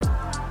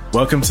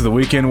Welcome to the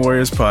Weekend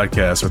Warriors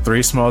podcast, where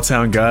three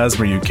small-town guys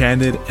bring you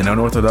candid and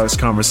unorthodox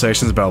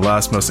conversations about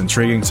life's most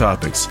intriguing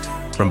topics.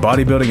 From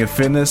bodybuilding and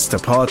fitness to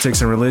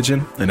politics and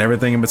religion and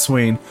everything in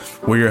between,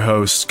 we're your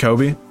hosts,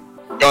 Kobe,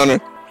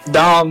 Connor,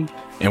 Dom,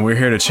 and we're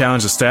here to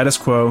challenge the status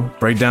quo,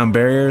 break down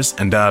barriers,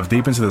 and dive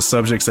deep into the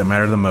subjects that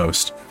matter the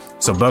most.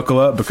 So buckle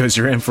up because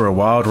you're in for a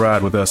wild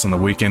ride with us on the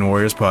Weekend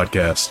Warriors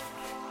podcast.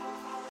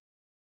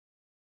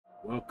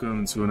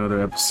 Welcome to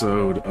another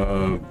episode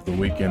of the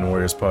Weekend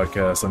Warriors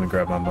podcast. Let me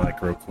grab my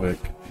mic real quick.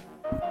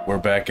 We're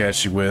back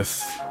at you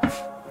with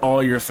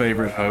all your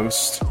favorite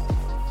hosts,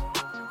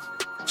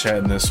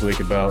 chatting this week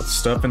about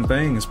stuff and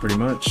things, pretty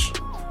much,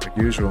 like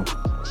usual.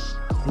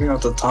 I don't know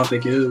what the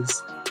topic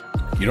is.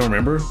 You don't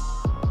remember?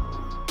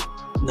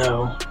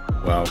 No.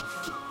 Wow.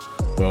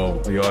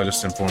 Well, y'all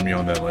just inform me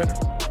on that later.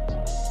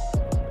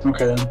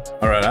 Okay then.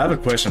 Alright, I have a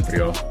question for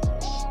y'all.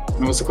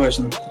 What's the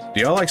question? Do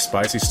y'all like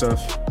spicy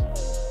stuff?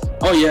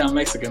 Oh yeah, I'm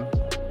Mexican.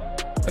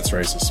 That's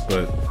racist,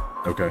 but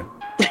okay.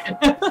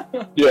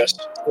 Yes,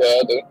 yeah,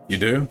 I do. You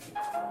do?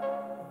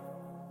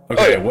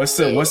 Okay, Oh, yeah. What's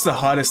the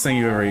hottest thing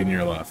you've ever eaten in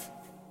your life?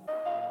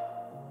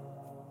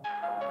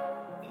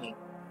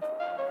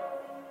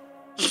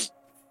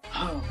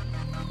 Oh.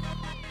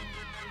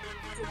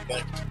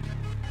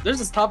 There's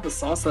this type of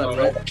salsa at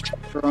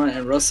restaurant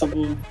in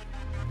Russellville.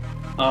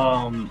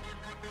 And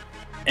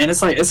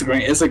it's a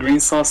green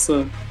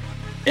salsa,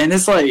 and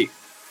it's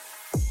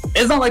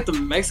not like the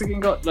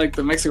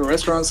Mexican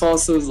restaurant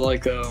sauces,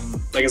 like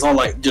it's all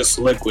like just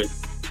liquid.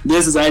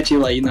 This is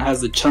actually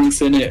has the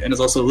chunks in it, and it's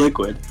also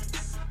liquid.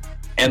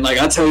 And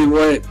I tell you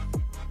what,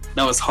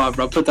 that was hot,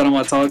 bro. I put that on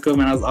my taco,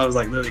 man. I was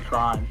literally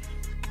crying.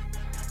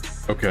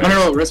 Okay. I don't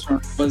know what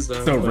restaurant it was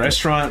though. So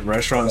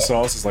restaurant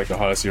sauce is like the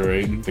hottest you ever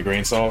eaten? The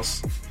green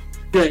sauce?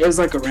 Yeah, it was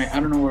I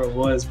don't know where it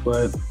was,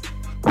 but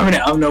I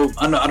don't know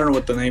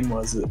what the name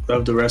was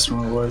of the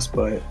restaurant was,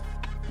 but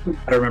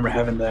I remember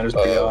having that. It was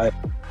pretty hot.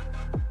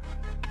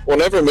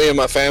 Whenever me and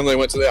my family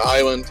went to the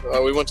island,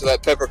 we went to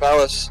that Pepper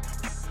Palace,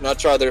 and I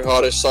tried their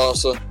hottest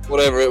salsa,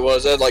 whatever it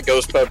was. It had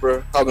ghost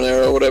pepper,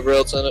 habanero, whatever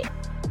else in it.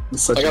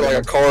 I got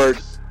a card.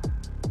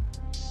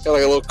 Got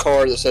a little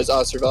card that says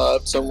 "I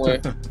survived" somewhere.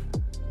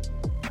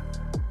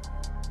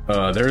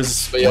 But yeah,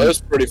 it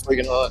was pretty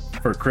freaking hot.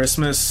 For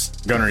Christmas,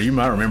 Gunnar, you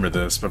might remember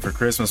this, but for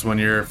Christmas one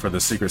year for the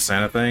Secret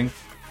Santa thing,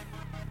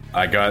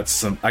 I got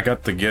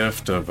the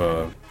gift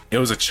of it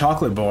was a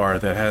chocolate bar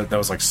that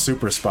was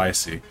super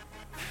spicy.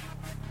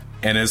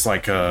 And it's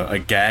like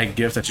a gag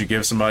gift that you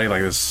give somebody,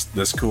 like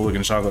this cool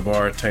looking chocolate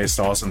bar. It tastes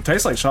awesome.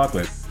 Tastes like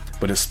chocolate,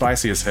 but it's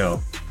spicy as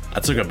hell. I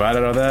took a bite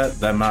out of that.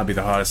 That might be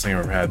the hottest thing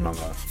I've ever had in my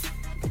life.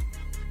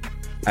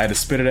 I had to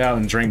spit it out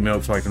and drink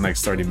milk for the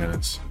next 30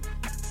 minutes.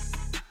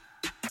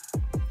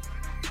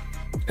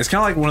 It's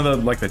kind of like one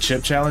of the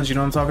chip challenge, you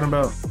know what I'm talking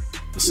about?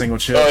 The single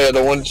chip. Oh yeah,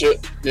 the one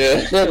chip.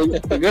 Yeah.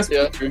 The ghost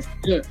pepper.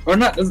 Yeah. Or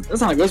not,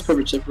 that's not a ghost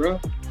pepper chip, bro.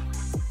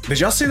 Did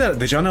y'all see that?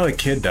 Did y'all know a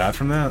kid died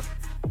from that?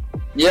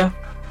 Yeah.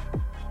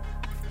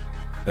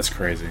 That's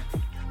crazy.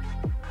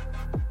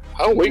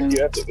 How weak do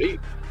you have to be?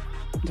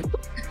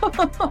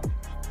 Oh,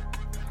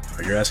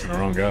 you're asking the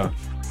wrong guy.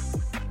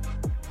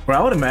 But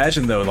I would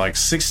imagine though,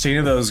 16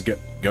 of those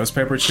ghost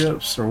pepper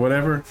chips or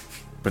whatever,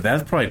 but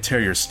that'd probably tear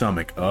your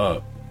stomach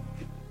up.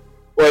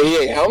 Wait, he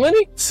ate how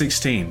many?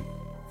 16.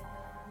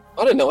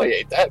 I didn't know he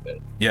ate that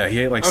many. Yeah,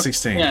 he ate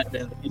 16. Yeah,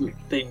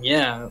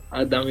 yeah.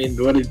 I mean,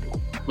 what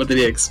did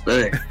he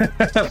expect?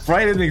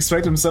 Probably didn't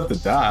expect himself to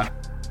die.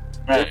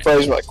 That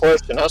phrase my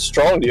question. How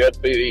strong do you have to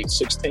be to eat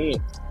 16?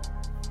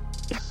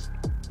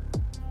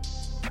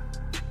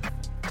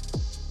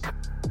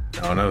 I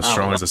don't know, as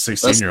strong as a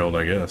 16-year-old,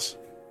 I guess.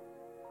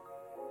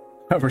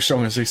 However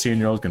strong a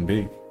 16-year-old can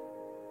be.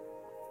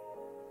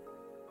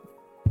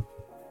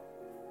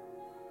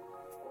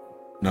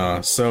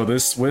 No, so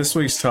this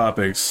week's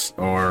topics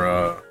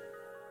are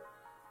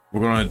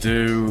we're gonna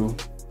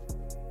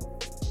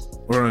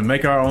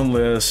make our own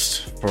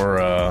list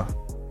for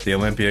the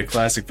Olympia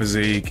Classic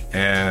Physique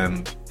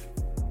and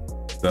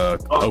the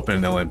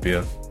Open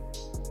Olympia.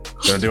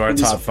 We're gonna do our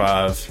top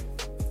 5,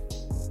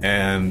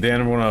 and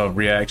then we're gonna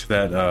react to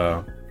that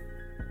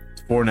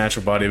 4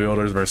 natural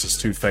bodybuilders versus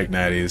 2 fake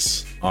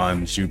natties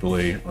on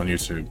Jubilee on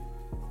YouTube.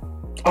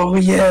 Oh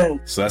yeah.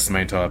 So that's the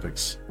main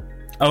topics.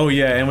 Oh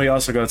yeah, and we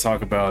also got to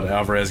talk about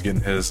Alvarez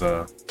getting his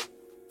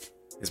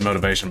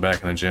motivation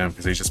back in the gym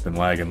because he's just been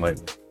lagging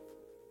lately.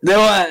 No,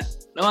 I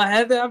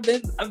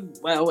haven't. I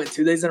went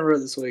 2 days in a row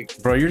this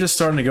week. Bro, you're just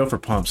starting to go for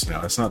pumps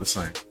now. It's not the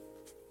same.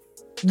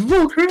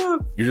 Oh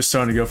crap! You're just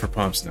starting to go for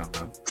pumps now,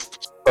 man.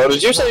 Oh,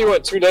 did you say you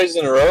went 2 days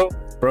in a row?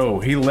 Bro,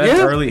 he left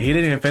early. He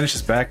didn't even finish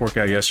his back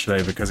workout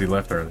yesterday because he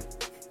left early.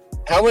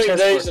 How many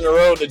days in a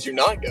row did you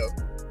not go?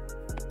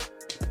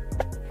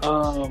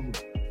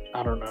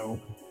 I don't know.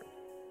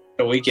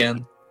 A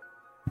weekend.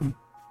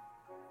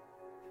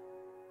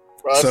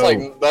 Bro,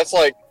 that's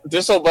like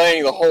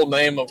disobeying the whole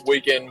name of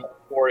Weekend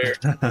Warrior.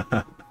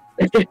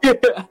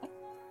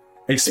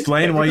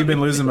 Explain why you've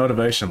been losing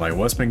motivation.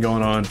 What's been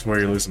going on to where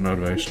you're losing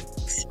motivation?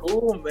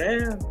 School,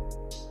 man.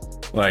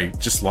 Like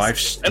just life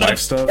stuff.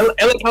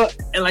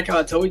 And like how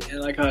I told you,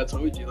 like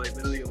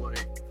literally,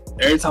 like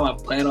every time I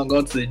plan on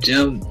going to the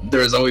gym,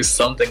 there's always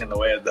something in the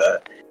way of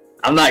that.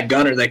 I'm not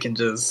Gunner that can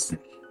just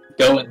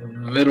go in the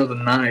middle of the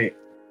night.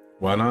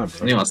 Why not,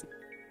 bro? You know,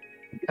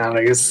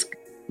 I guess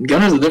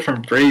Gunner's a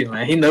different breed,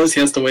 man. He knows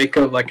he has to wake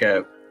up like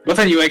at what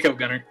time you wake up,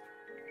 Gunner?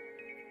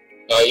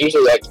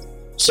 Usually like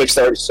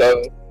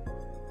 6:37.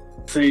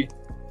 See,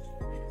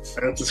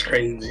 that's just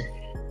crazy.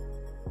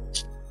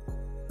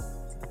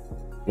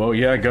 Well,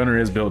 yeah, Gunner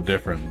is built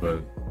different,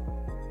 but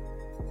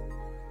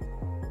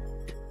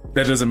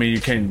that doesn't mean you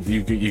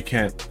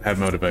can't have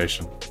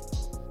motivation.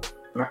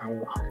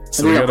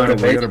 So we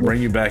gotta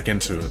bring you back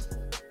into it.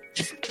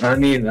 I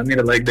need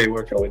a leg day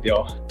workout with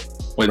y'all.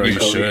 Bro, you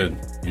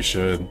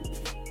should.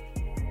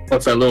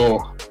 What's that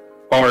little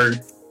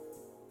hard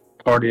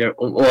cardio?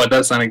 Oh,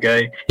 that sounded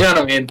gay. You know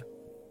what I mean?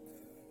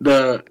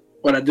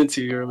 What I did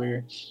to you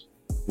earlier.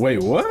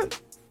 Wait,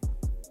 what?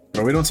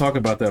 Bro, we don't talk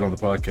about that on the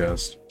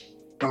podcast.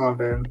 Oh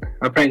man,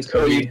 I pranked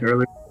Kobe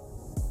earlier.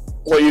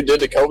 What you did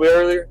to Kobe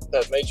earlier?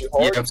 That made you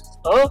hard? Yeah.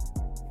 Huh?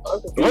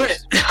 I'm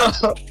confused.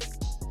 What?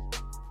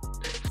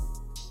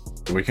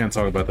 We can't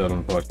talk about that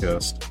on the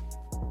podcast.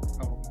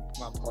 Oh,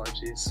 my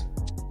apologies.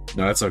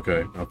 No, that's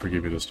okay. I'll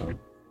forgive you this time.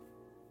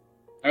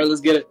 Alright, let's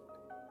get it.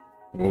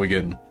 What are we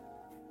getting?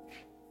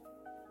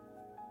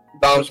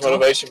 Dom's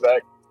motivation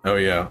back. Oh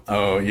yeah.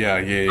 Oh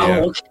yeah.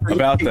 Oh, okay.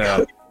 About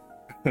that.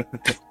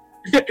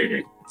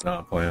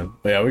 Not playing.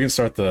 But yeah, we can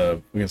start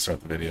the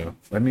video.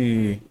 I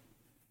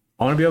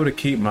want to be able to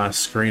keep my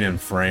screen in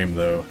frame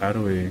though. How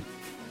do we?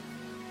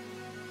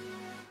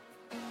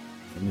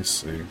 Let me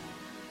see.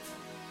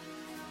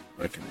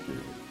 What I can do.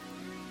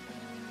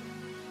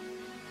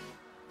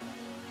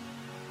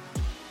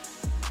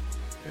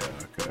 Yeah.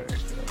 Okay.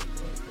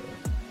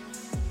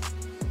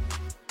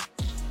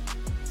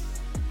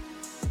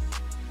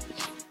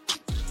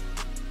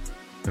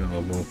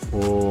 And we'll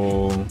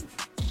pull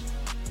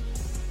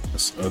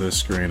this other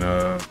screen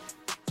up.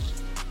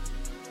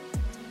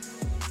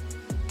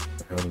 Where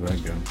the hell did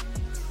that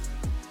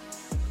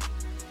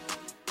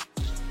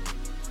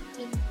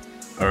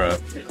go?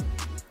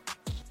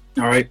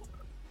 Alright.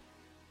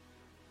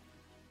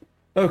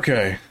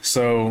 Okay,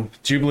 so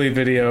Jubilee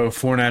video,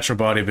 4 natural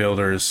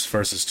bodybuilders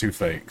versus 2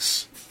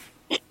 fakes.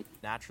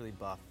 Naturally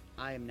buff.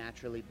 I am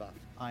naturally buff.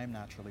 I am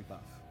naturally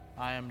buff.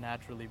 I am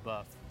naturally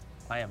buff.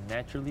 I am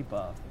naturally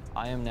buff.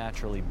 I am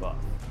naturally buff.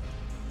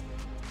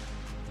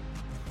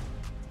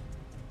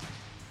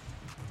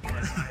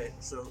 Okay,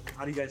 so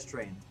how do you guys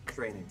train?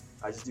 Training.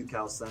 I just do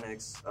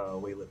calisthenics,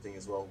 weightlifting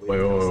as well.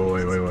 Wait.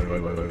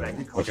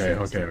 Okay.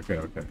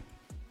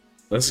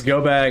 Let's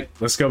go back.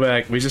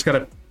 We just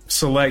gotta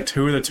select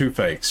who are the 2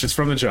 fakes, just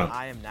from the jump.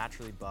 I am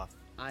naturally buff.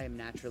 I am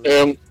naturally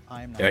buff.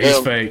 I am Yeah, he's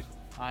fake.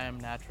 I am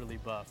naturally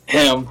buff.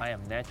 Him. I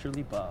am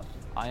naturally buff.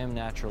 I am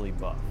naturally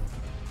buff.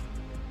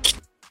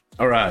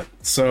 Alright,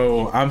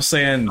 so I'm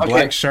saying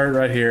black shirt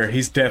right here,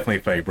 he's definitely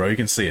fake, bro. You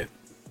can see it.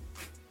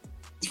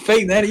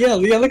 Fake that, yeah.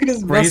 Look at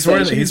his Bro,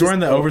 mustache. he's wearing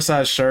the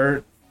oversized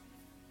shirt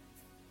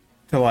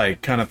to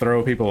like kind of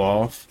throw people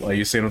off. Like,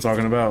 you see what I'm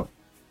talking about?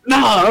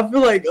 Nah, I feel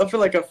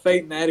like a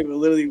fake natty would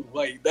literally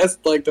like that's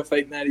like the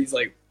fake natty's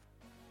like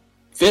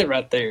fit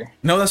right there.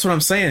 No, that's what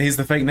I'm saying. He's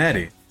the fake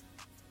natty.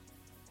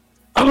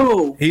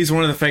 Oh, He's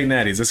one of the fake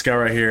natties. This guy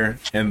right here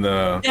in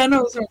the. yeah,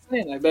 no, that's what I'm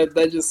saying. Like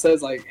that just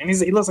says like, and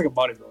he looks like a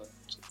bodybuilder.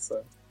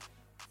 So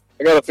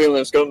I got a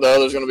feeling the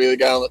other's going to be the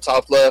guy on the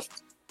top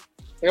left.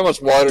 Look how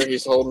much water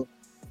he's holding.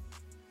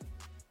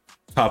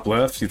 Top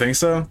left, you think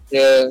so?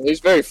 Yeah,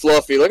 he's very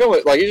fluffy. Look at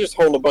what, like he's just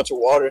holding a bunch of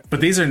water.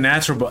 But these are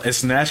natural.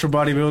 It's natural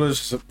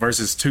bodybuilders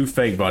versus 2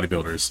 fake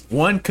bodybuilders.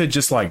 One could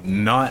just like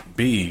not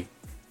be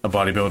a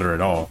bodybuilder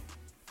at all.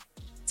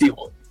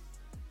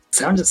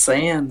 see, I'm just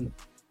saying,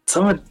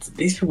 some of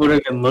these people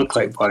don't even look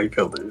like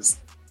bodybuilders.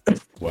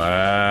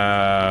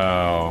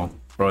 Wow,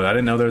 bro! I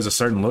didn't know there was a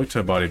certain look to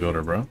a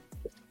bodybuilder, bro.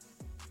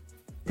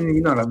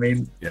 You know what I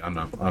mean? Yeah,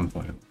 I'm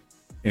playing.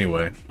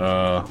 Anyway,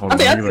 hold on. I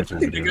think let me go to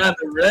the video. guy in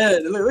the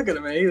red. Look at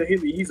him, man.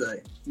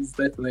 He's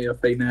definitely a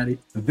fake natty.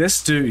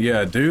 This dude,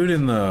 yeah, dude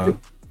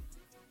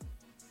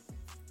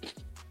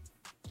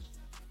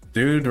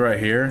right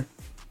here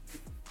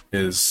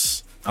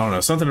is, I don't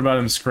know, something about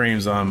him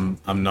screams I'm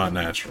not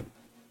natural.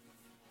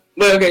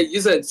 But okay,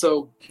 you said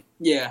so.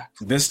 Yeah.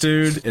 This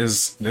dude's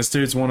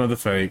one of the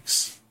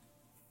fakes,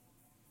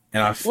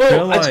 and I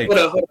feel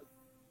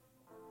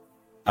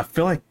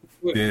like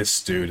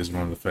this dude is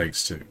one of the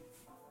fakes too.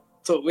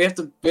 So we have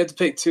to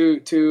pick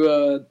two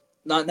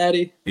not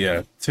natty.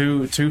 Yeah,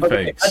 two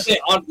fakes. I think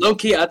on low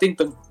key, I think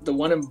the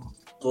one in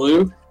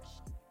blue.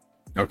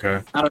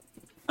 Okay. I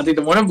think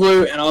the one in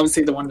blue and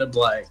obviously the one in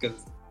black, because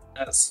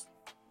that's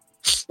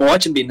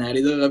watch him be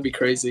natty though. That'd be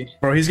crazy.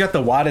 Bro, he's got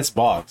the widest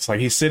box. Like,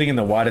 he's sitting in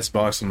the widest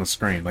box on the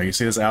screen. Like, you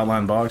see this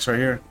outline box right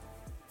here?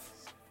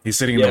 He's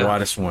sitting in the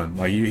widest one.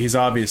 Like, he's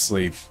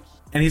obviously,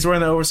 and he's wearing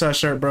the oversized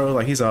shirt, bro.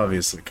 Like, he's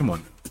obviously, come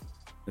on,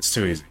 it's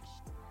too easy.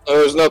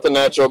 There's nothing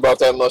natural about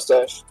that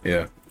mustache.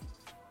 Yeah,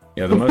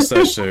 the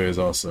mustache too is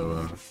also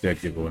a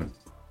dead giveaway.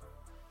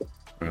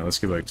 Alright, let's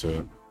get back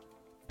to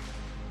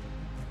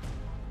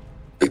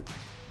it.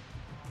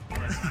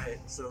 Alright,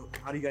 so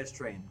how do you guys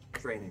train?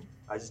 Training.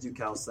 I just do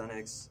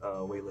calisthenics,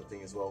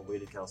 weightlifting as well.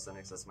 Weighted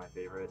calisthenics, that's my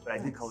favorite. But I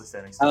did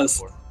calisthenics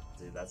Calisthenics. before.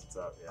 Dude, that's what's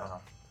up, yeah.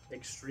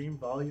 Extreme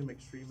volume,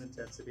 extreme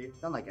intensity. I've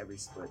done like every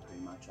split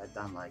pretty much. I've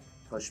done like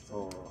push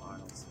pull,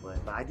 Arnold split,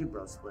 but I do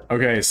bro split.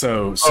 Okay,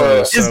 so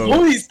His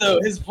voice though,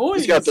 his voice.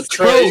 He's got the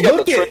Bro, train. He's got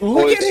look the at train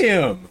look voice. at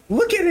him.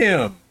 Look at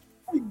him.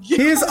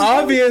 He's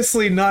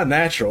obviously not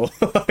natural.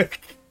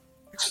 like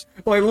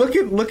look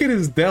at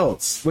his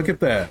delts. Look at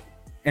that.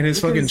 And his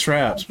fucking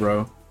traps,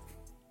 bro.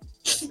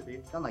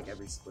 I've done like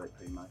every split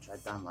pretty much.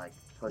 I've done like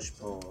push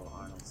pull,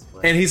 Arnold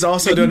split. And he's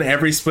also done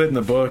every split in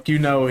the book. You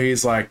know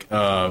he's like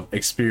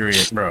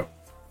experienced, bro.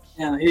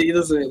 Yeah, he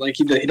doesn't like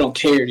he don't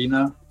care, you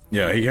know.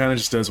 Yeah, he kind of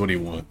just does what he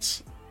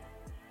wants.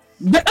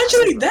 But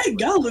actually, that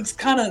guy looks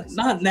kind of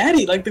not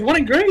natty. Like the one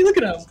in gray. Look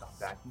at him.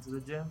 Back into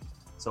the gym.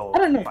 So I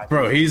don't know.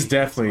 Bro, he's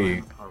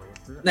definitely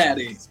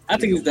Natty. I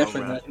think he's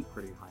definitely natty.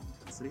 pretty high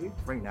intensity.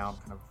 Right now, I'm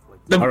kind of like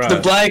The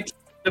Alright.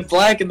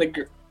 black and the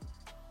gr-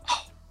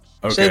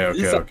 okay,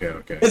 Shit,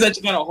 okay. This is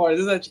actually kind of hard.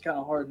 This is actually kind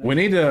of hard. We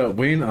need to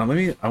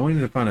I wanted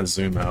to find a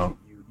zoom out.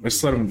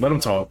 Let's let him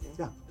talk.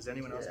 Yeah. Does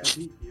anyone else Yeah.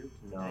 compete? You?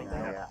 No,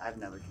 Yeah, I've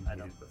never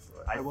competed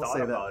before. I will thought say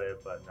that- about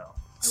it, but no.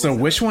 So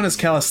which one is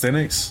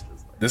calisthenics?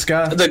 This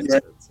guy?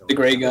 The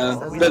gray guy.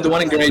 The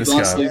one in gray, This long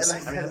guy. sleeves.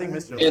 I mean, I think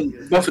Mr.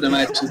 And both of them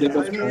actually. They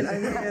both. And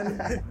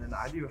then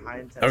I do high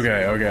intensity.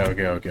 Okay.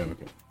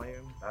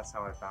 Volume. That's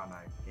how I found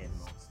I gained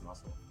most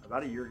muscle.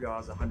 About a year ago, I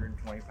was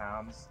 120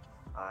 pounds.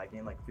 I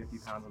gained like 50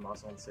 pounds of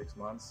muscle in 6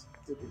 months.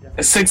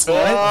 6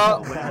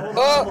 months.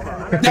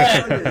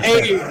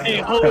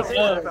 Hey, hold up.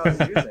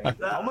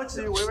 How much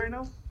do you weigh right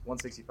now?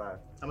 165.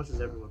 How much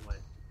does everyone weigh?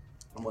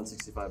 I'm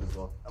 165 as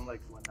well. I'm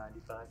like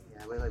 195.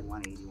 Yeah, I weigh like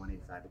 180,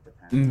 185. It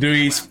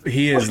depends. Dude,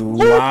 he is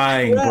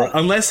lying, bro.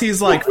 Unless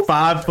he's like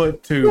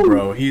 5'2",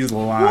 bro. He's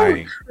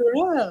lying.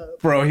 Crap.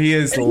 Bro, he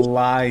is If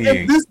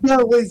lying. this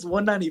guy weighs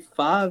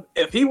 195,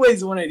 if he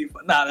weighs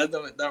 185, nah, that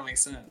don't make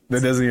sense.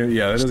 That doesn't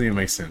even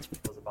make sense.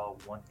 It was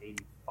about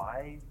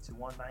 185 to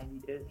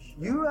 190-ish.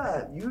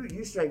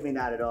 You strike me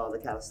not at all the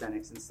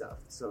calisthenics and stuff.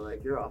 So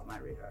like you're off my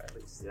radar at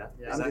least. Yeah,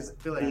 Yeah, I'm I just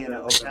feel like being an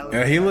open.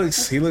 Yeah, he looks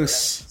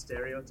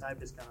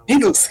stereotype is kind of He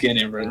looks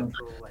skinny, bro.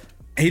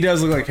 he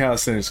does look like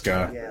calisthenics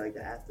guy. Yeah, like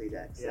the athlete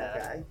X. Yeah. That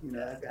guy. You know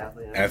that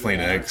guy. Athlete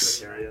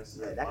X. Yeah,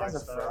 that guy's a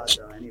fraud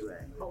though. Anyway.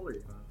 How old are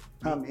you?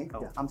 Me?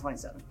 Oh. Yeah, I'm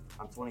 27.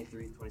 I'm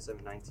 23,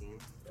 27, 19.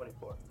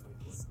 24.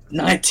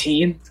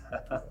 19.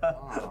 Yeah,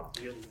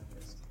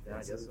 I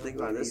guess. Think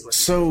about this. Like,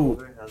 So-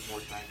 older has more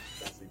time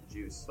to actually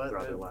juice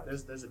throughout their But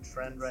lives. there's a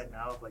trend right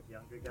now of like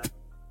younger guys.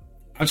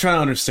 I'm trying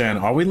to understand.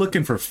 Are we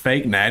looking for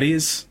fake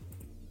natties?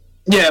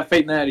 Yeah,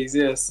 fake natties,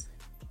 yes.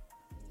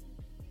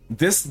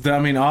 I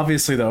mean,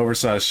 obviously the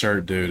oversized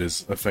shirt dude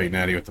is a fake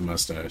natty with the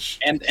mustache.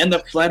 And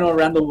the flannel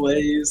around the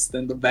waist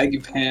and the baggy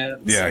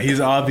pants. Yeah, he's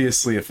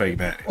obviously a fake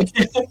natty.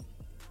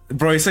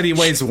 Bro, he said he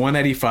weighs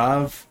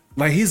 185.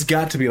 Like, he's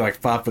got to be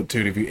like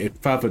 5'2"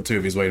 5'2"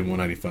 if he's weighing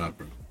 185,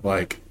 bro.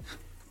 Like,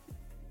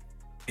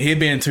 he'd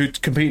be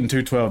competing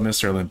 212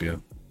 Mr. Olympia.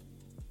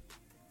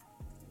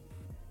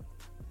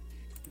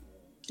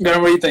 Gunnar,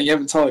 what do you think? You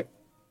haven't talked.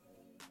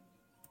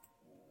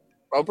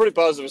 I'm pretty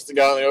positive it's the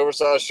guy in the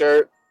oversized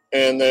shirt,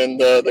 and then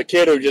the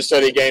kid who just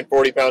said he gained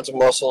 40 pounds of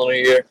muscle in a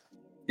year.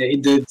 Yeah, he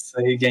did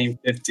say he gained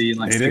 50 in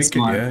like He 6 did,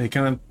 months. yeah.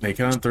 He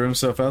kind of threw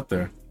himself out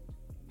there.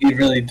 He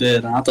really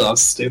did. I thought I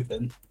was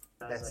stupid.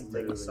 That's like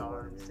literally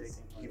massage, what it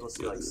is. People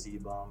see like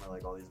C-Bomb or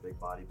like all these big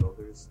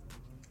bodybuilders.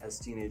 As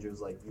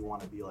teenagers, like you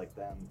want to be like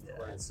them,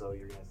 and so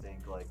you're gonna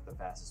think like the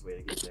fastest way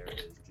to get there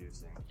is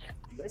juicing.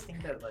 Do you guys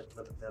think that like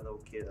that little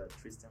kid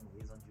Tristan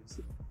Lee's on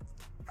juice?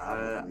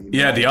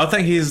 Yeah, do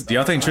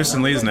y'all think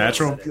Tristan Lee is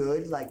natural?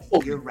 Good, like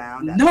Oh, year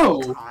round. at no.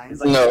 all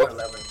times. No.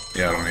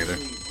 Yeah, I don't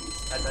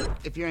either.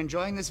 If you're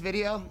enjoying this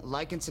video,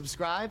 like and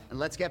subscribe, and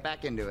let's get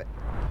back into it.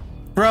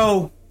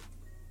 Bro,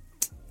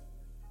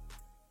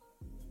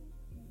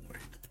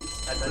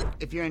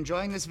 If you're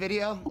enjoying this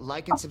video,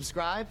 like and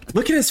subscribe.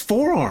 look at his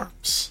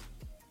forearms.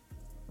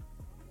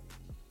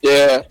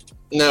 Yeah,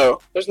 no,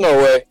 there's no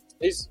way.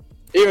 He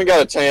even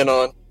got a tan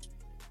on.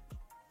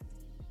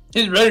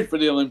 He's ready for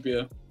the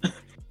Olympia.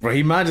 Bro,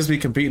 he might just be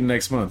competing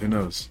next month. Who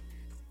knows?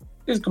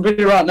 He's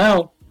competing right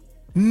now.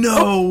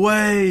 No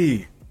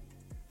way!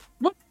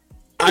 What?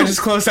 I just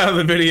closed out of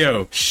the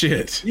video.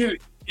 Shit. You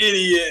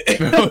idiot.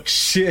 Oh,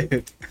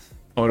 shit.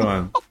 Hold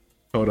on.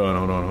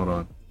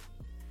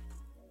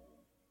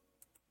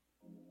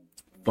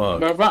 Fuck.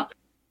 Bro,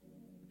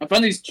 I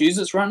found these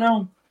Cheez-Its right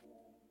now.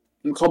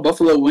 They're called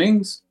Buffalo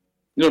Wings.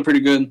 They're pretty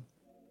good.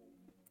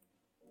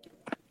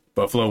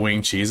 Buffalo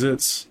wing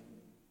Cheez-Its?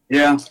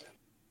 Yeah.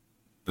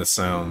 That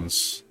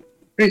sounds...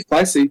 Pretty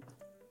spicy.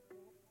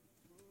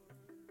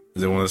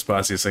 Is it one of the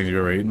spiciest things you've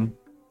ever eaten?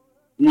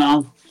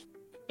 No.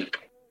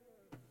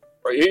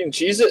 Are you eating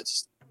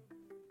Cheez-Its?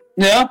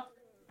 Yeah.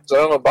 Is that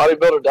on a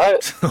bodybuilder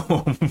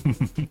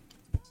diet?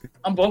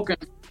 I'm bulking.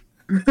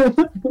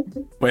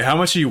 Wait, how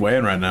much are you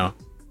weighing right now?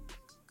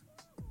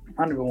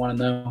 I don't even want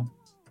to know.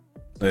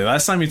 The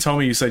last time you told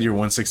me, you said you're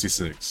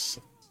 166.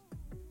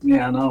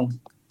 Yeah, I know.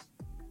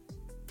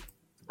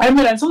 I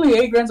mean, it's only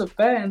 8 grams of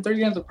fat and 30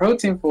 grams of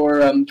protein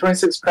for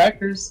 26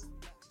 crackers.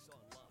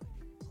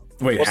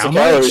 Wait, What's how the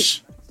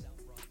calories?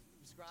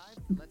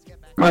 much?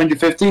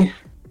 150.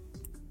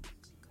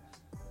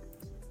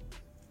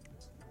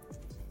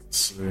 Let's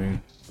see.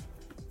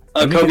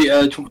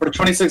 Cody, for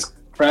 26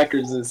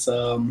 crackers, it's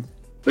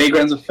 8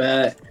 grams of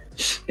fat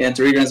and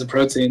 3 grams of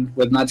protein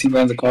with 19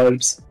 grams of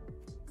carbs.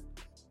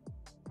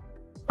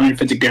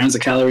 150 grams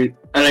of calories.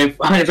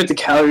 150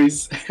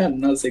 calories. I don't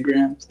know, say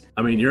grams.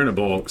 I mean, you're in a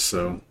bulk,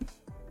 so.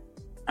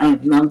 I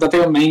don't know. I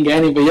think I'm main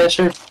Ganny, but yeah,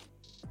 sure.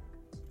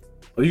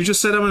 Well, you just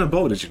said I'm in a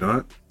bulk, did you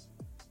not?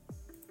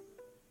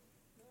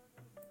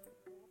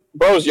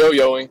 Bro's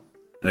yo-yoing.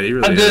 Yeah, he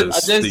really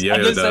is. I The did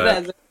yo-yo say that diet.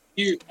 as an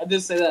excuse. I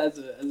did say that as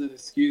an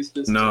excuse.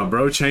 Just No,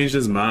 bro changed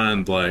his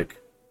mind like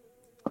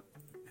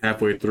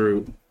halfway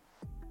through.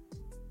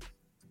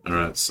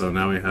 Alright, so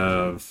now we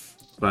have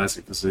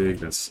classic physique.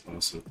 That's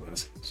also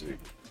classic physique.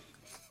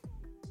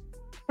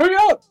 Hurry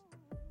up!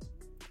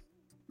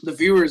 The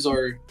viewers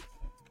or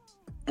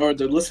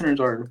the listeners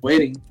are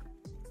waiting.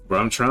 Bro,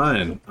 I'm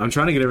trying. I'm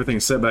trying to get everything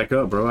set back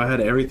up, bro. I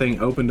had everything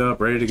opened up,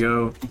 ready to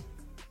go.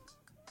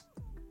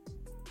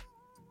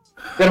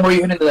 Gunnar, where are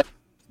you hitting today?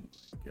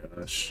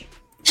 Gosh.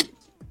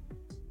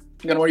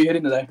 Gunnar, where are you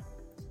hitting today?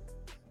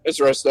 It's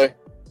rest day.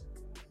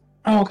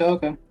 Oh,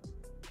 okay. I'm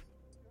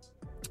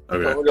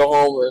Okay. gonna go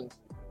home and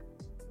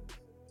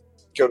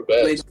go to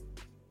bed.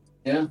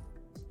 Yeah.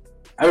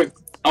 I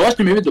watched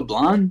the movie The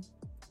Blonde.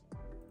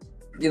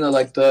 You know,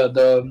 like the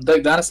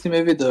Duck Dynasty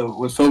movie,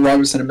 with Phil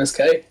Robertson and Miss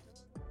K.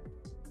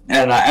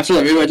 And after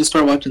that movie, I just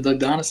started watching Duck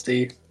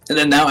Dynasty. And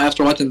then now,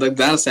 after watching Duck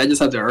Dynasty, I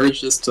just had the urge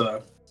just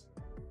to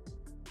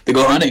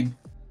go hunting.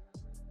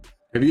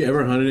 Have you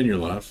ever hunted in your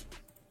life?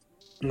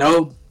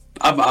 No,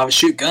 I've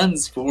shoot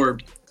guns for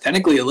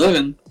technically a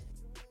living.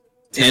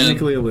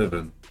 Technically a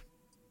living.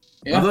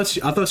 Yeah.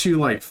 I thought you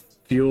like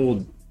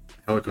fueled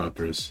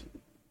helicopters.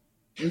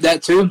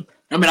 That too.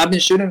 I mean, I've been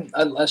shooting.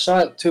 I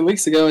shot 2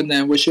 weeks ago, and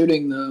then we're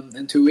shooting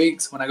in 2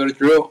 weeks when I go to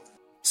drill.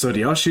 So do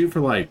y'all shoot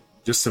for like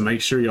just to make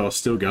sure y'all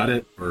still got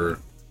it, or?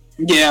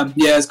 Yeah,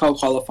 it's called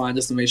qualifying,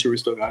 just to make sure we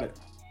still got it.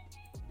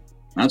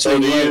 That's So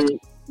what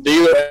do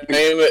you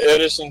aim at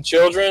innocent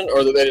children,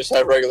 or do they just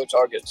have regular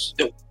targets?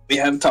 we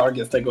have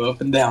targets that go up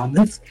and down.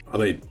 Are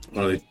they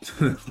are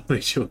they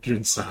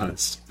children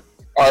sized?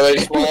 Are they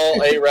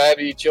small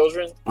Arabi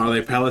children? Are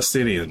they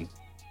Palestinian?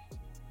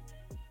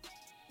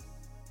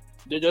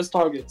 They're just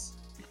targets.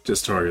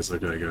 Just targets.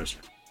 Okay, gotcha.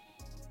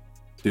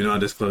 Do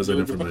not disclose that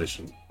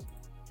information.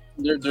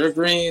 They're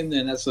green,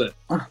 and that's it.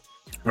 All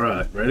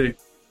right, ready?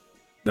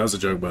 That was a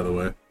joke, by the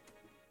way.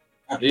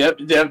 Yep,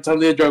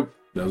 totally a joke.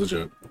 That was a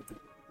joke.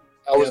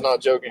 I was not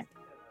joking.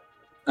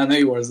 I know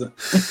you wasn't.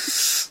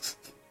 This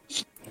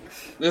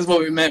is what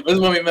we meant. This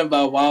is what we meant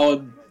by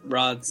wild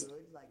rods.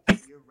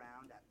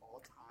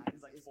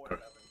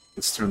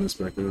 Let's turn this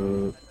back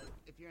up.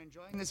 If you're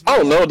enjoying this I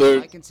don't know,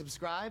 dude. like and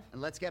subscribe,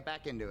 and let's get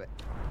back into it.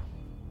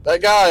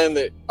 That guy in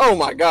the... Oh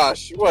my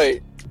gosh,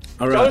 wait.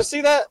 All Y'all right.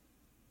 see that?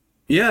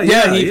 Yeah.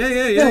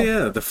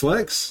 The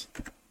flex.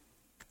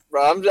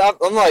 Bro,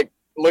 I'm like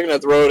looking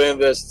at the road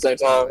and this at the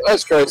same time.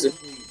 That's crazy.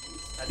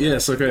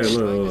 Yes. Okay.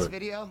 Enjoying this Look.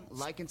 video,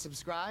 like and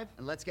subscribe,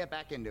 and let's get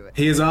back into it.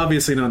 He is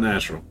obviously not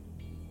natural.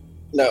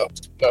 No,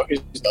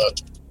 he's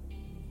not.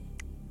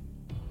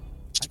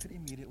 I could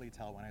immediately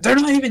tell when I They're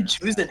saw not his even pants.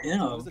 choosing It him.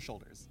 was the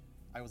shoulders.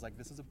 I was like,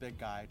 this is a big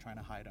guy trying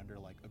to hide under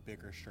like a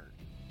bigger shirt.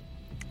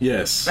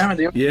 Yes.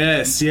 Remember the-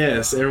 Yes.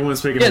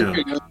 Everyone's picking Yeah, him. there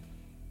you go.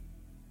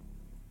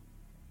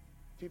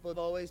 People have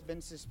always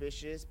been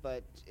suspicious,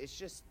 but it's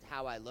just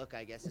how I look,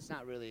 I guess. It's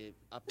not really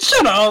up.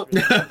 Shut up!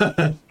 Can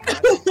I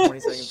take 20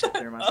 seconds to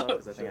clear myself?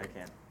 Because I think I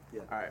can.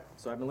 Yeah. Alright,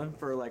 so I've been living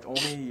for like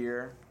only a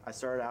year. I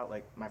started out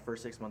like my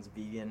first 6 months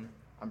vegan.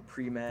 I'm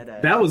pre-med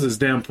at... That was his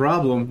damn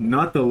problem,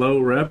 not the low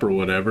rep or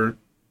whatever.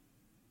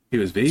 He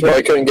was vegan. So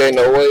I couldn't gain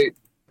no weight.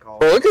 college.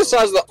 Bro, look at the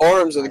size of the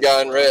arms of the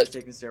guy in I'm red.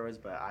 taking steroids,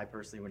 but I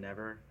personally would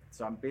never.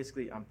 So I'm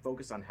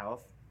focused on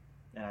health,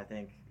 and I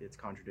think it's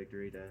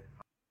contradictory to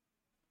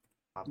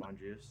hop on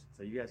juice.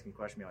 So you guys can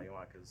question me all you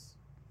want, because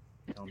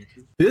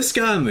This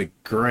guy in the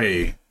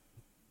gray,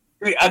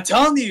 Wait, I'm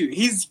telling you,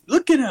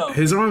 look at him.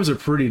 his arms are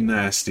pretty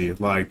nasty.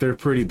 Like, they're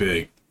pretty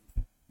big.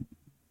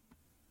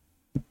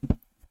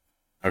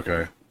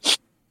 Okay.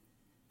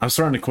 I'm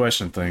starting to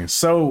question things.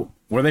 So,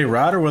 were they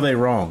right or were they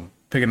wrong?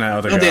 Picking that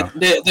other guy.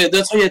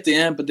 They'll tell you at the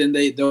end, but then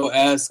they'll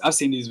ask. I've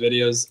seen these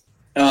videos.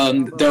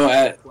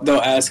 They'll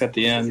ask at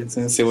the end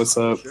and see what's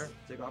up.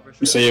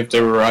 See if they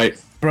were right.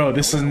 Bro,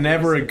 this is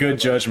never a good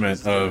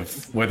judgment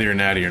of whether you're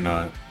natty or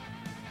not.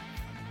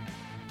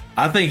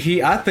 I think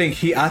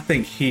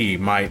he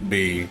might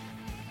be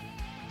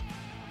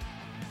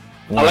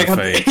I one like how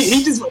face.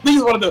 he just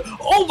wanted to.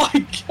 Oh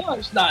my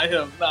gosh, not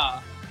him,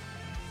 nah.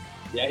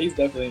 Yeah, he's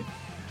definitely.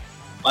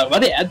 Like,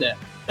 why'd they add that?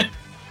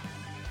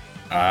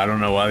 I don't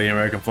know why the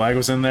American flag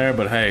was in there,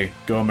 but hey,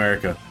 go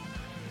America.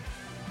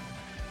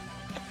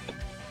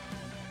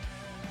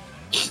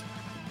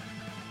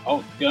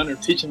 Oh Gunner,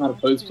 teach him how to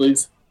pose,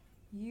 please.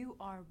 You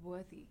are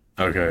worthy.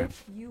 Okay.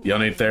 Y'all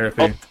need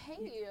therapy?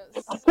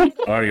 I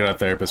already got a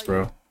therapist,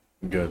 bro.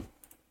 I'm good.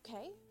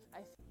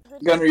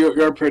 Gunner,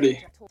 you're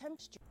pretty.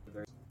 Thanks.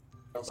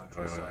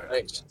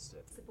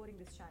 Supporting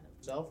this channel.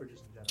 Self or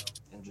just in general?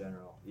 In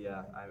general,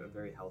 yeah. I'm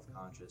very health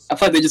conscious. I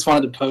feel like they just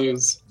wanted to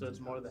pose. So it's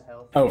more the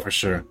health. Oh, for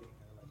sure.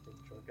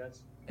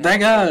 That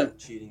guy.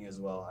 Cheating as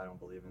well. I don't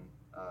believe in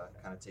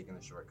kind of taking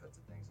the shortcuts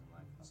of things in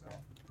life. So.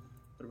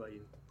 What about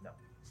you? No.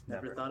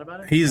 Never thought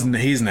about it? He's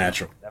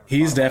natural.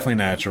 He's definitely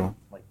natural.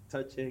 Like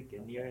touch it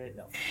and near it?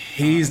 No.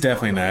 He's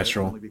definitely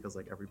natural. Only because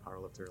like every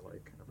powerlifter,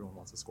 like everyone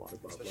wants to squat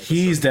above. Like,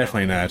 He's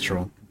definitely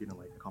natural. Compete in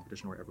like a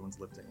competition where everyone's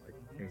lifting like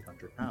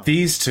 800 pounds.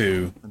 These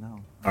two No.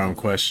 are I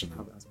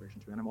unquestionable. have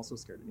aspiration to, and I'm also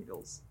scared of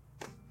needles.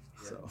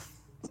 So.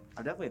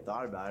 I've definitely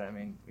thought about it. I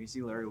mean, you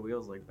see Larry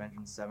Wheels like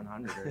benching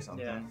 700 or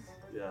something.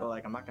 Yeah. But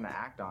like, I'm not gonna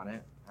act on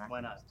it.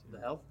 Why not? The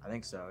health? I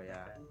think so.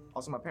 Yeah.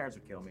 Also, my parents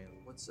would kill me.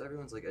 What's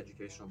everyone's like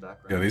educational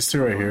background? Yeah, these two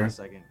right I'm in my here.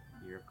 second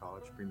year of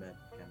college, pre-med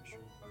chemistry.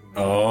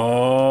 Oh.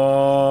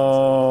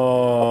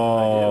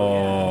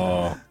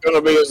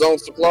 Gonna be his own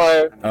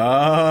supplier.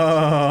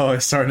 Oh,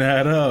 it's starting to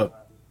add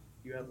up.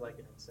 You have like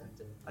an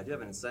incentive. I do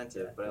have an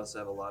incentive, but I also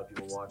have a lot of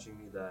people watching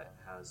me that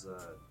has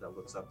that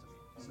looks up to me.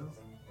 So.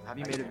 Have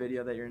you made a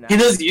video that you're now? He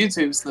does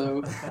YouTubes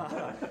though.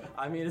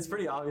 I mean, it's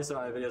pretty obvious in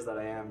my videos that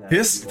I am. That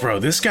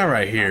This guy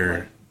right here.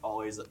 like,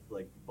 always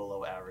like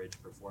below average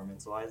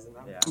performance-wise in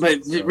them. Yeah.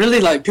 But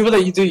really, like people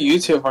that you do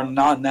YouTube are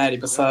not natty.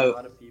 Besides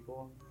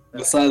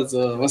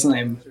what's his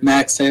name,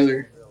 Max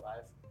Taylor.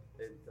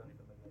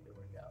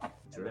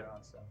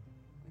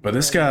 But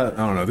this guy, I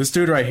don't know. This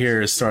dude right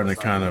here is starting to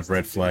kind of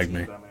red flag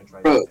me.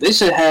 Bro, they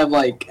should have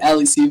like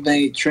Alex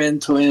Eubank,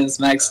 Trend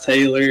Twins, Max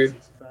Taylor,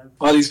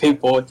 all these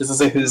people just to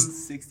say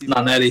who's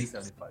not natty.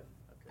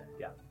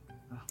 Yeah.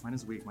 Mine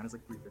is weak. Mine is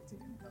like 315.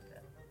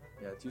 Okay.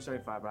 Yeah,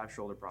 275, but I have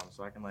shoulder problems,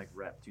 so I can like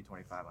rep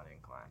 225 on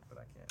incline, but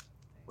I can't.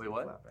 Wait,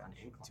 what? Flat bench.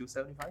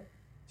 275?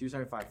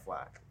 275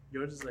 flat.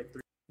 Yours is like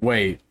 3.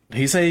 Wait,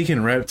 he said he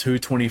can rep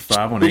 225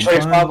 on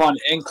 225 incline? on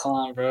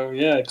incline, bro.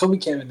 Yeah, Kobe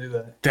can't even do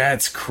that.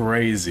 That's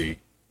crazy.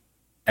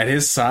 At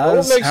his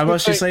What size, makes how you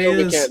much you think say Kobe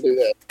he is? can't do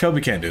that?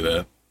 Kobe can't do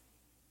that.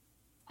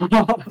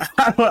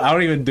 I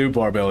don't even do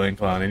barbell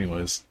incline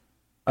anyways.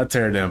 I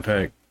tear a damn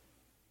pec.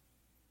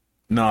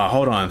 Nah,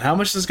 hold on. How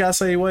much does this guy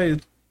say he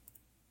weighed?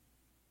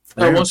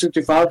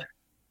 165.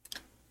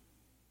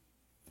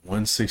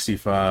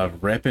 165,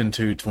 repping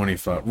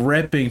 225.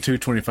 Repping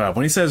 225.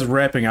 When he says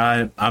repping,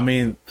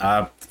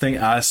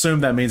 I assume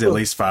that means at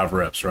least 5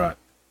 reps, right?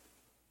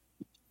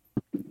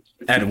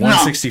 At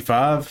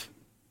 165?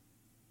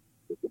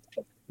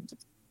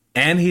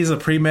 And he's a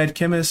pre-med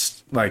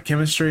chemist, like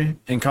chemistry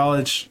in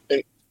college.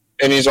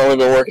 And he's only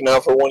been working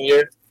out for 1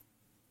 year.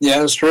 Yeah,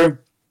 that's true.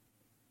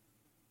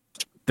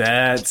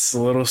 That's a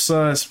little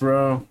sus,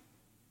 bro.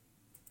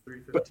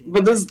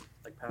 But this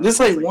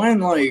like one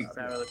like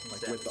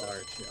with the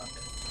arch. Yeah.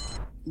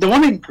 the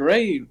one in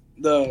gray,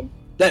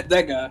 that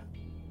guy.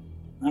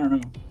 I don't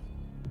know.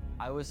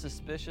 I was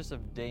suspicious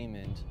of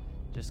Damon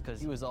just because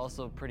he was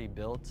also pretty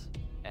built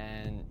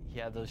and he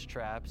had those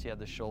traps, he had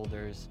the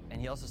shoulders,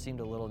 and he also seemed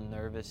a little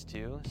nervous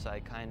too, so I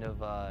kind of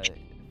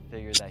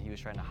figured that he was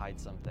trying to hide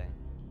something.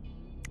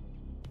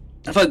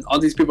 I feel like all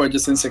these people are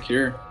just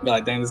insecure. Be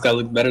like, dang, this guy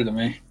looks better than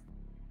me.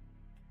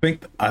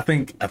 I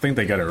think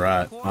they got it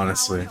right,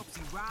 honestly.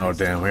 Oh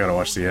damn, we gotta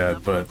watch the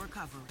ad, but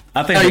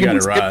I think Oh, they you got can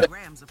it skip right. it.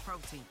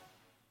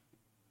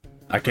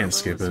 I can't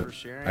skip it.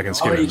 I can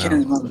skip You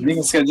it now.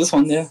 can skip this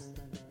one, yeah.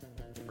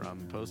 From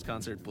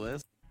post-concert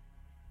bliss.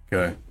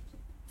 Okay,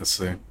 let's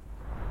see. You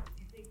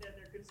think that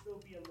there could still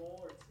be a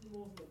mole or 2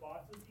 moles in the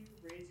box with you?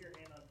 Raise your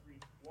hand on 3.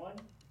 1,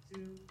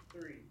 2,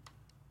 3.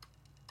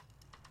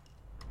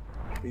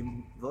 I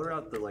mean, vote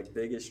out the like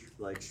biggest,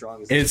 like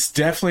strongest. It's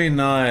definitely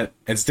not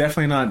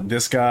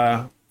this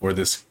guy or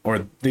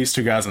these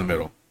two guys in the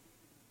middle.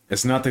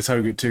 It's not these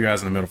two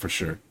guys in the middle for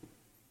sure.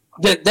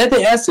 That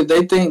they asked if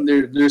they think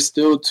there's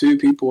still 2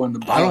 people in the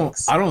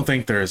box. I don't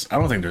think there's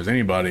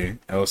anybody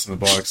else in the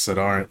box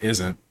that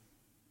isn't.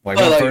 Like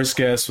my first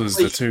guess was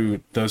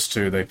those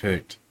two they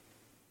picked.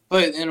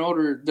 But in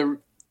order at the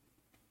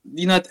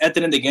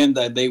end of the game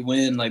that they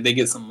win, like they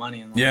get some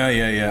money.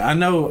 Yeah. I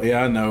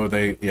know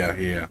they.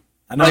 Yeah.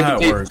 I know like how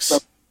it works. So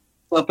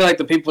I feel like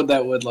the people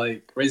that would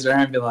like raise their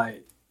hand and be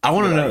like, I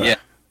want to know. Yeah.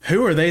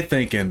 Who are they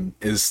thinking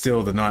is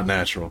still the not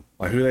natural?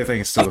 Like who they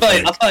think is still the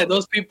fake? I feel like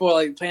those people are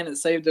like playing it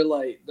safe. They're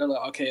like,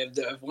 okay,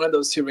 if one of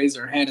those 2 raise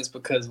their hand, it's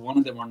because one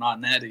of them are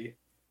not natty.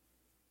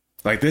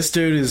 Like this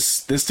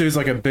dude's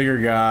like a bigger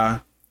guy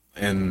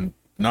and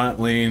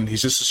not lean.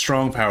 He's just a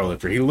strong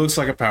powerlifter. He looks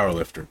like a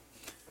powerlifter.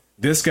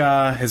 This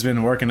guy has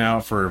been working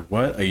out for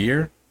what, a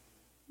year?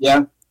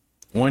 Yeah.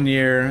 1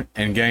 year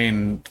and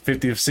gained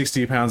 50 or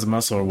 60 pounds of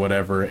muscle or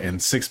whatever in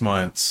 6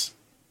 months.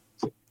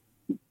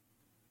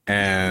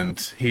 And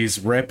he's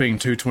repping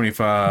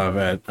 225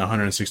 at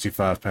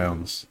 165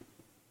 pounds.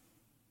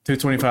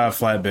 225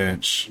 flat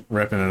bench,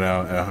 repping it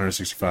out at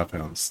 165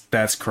 pounds.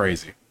 That's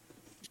crazy.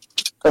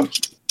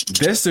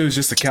 This dude's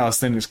just a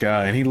calisthenics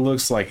guy, and he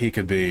looks like he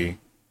could be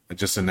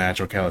just a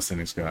natural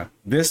calisthenics guy.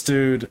 This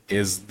dude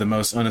is the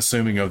most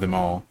unassuming of them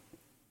all.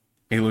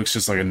 He looks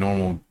just like a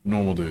normal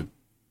dude.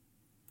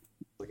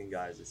 Looking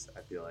guys,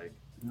 I feel like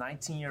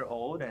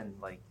 19-year-old and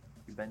like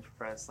you bench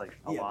press like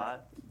a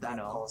lot. That you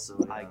know,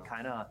 also, I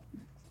kind of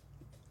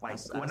like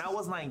when I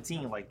was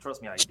 19. Like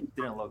trust me, I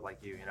didn't look like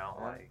you. You know,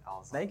 like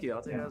Thank you.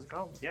 I'll take it as a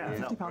compliment. Yeah,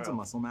 50 no, pounds bro. of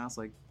muscle mass,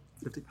 like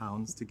 50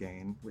 pounds to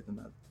gain within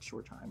that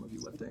short time of you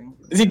lifting.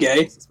 Is he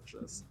gay?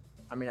 Suspicious.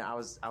 I mean, I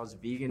was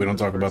vegan. We don't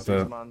for the talk about first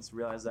 6 that. months,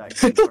 realized that I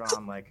couldn't put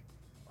on like,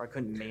 or I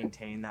couldn't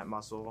maintain that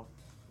muscle.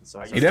 So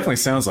I He definitely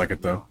sounds like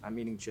it, though. I'm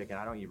eating chicken.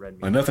 I don't eat red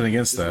meat. Like, nothing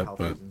against Just for that, health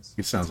but reasons.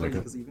 he sounds like it.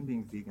 Because even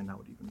being vegan, that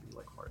would even be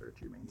like harder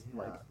to maintain,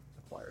 like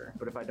acquire.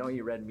 But if I don't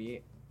eat red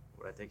meat,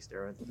 would I take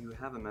steroids? you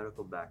have a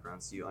medical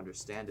background, so you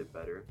understand it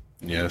better.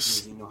 Yes.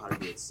 Which means you know how to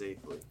do it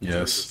safely. Yes.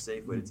 There's a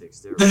safe way to take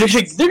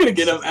steroids. They're gonna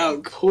get him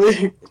out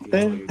quick. If you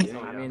know what you're doing.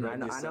 I mean, I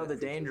Like you know the said.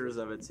 dangers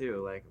of it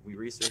too. Like we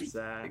researched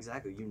that.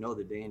 Exactly, you know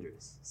the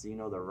dangers, so you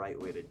know the right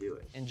way to do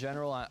it. In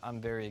general, I'm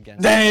very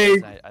against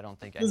Dang. steroids. I don't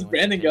think This anyone should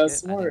Brandon take got it. I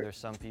smart. think there's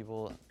some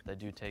people that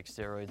do take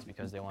steroids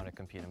because they want to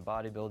compete in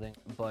bodybuilding,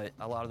 but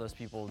a lot of those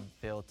people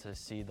fail to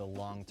see the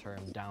long-term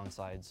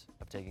downsides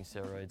of taking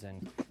steroids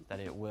and that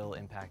it will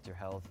impact your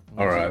health most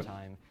All of right. the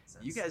time.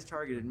 You guys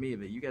targeted me,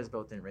 but you guys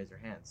both didn't raise your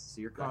hands. So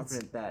you're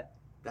confident that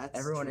That's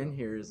everyone true. in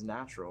here is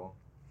natural,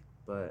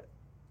 but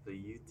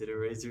you didn't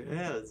raise your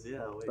hands,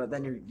 yeah. Wait, but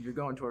then you're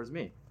going towards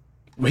me.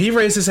 Well, he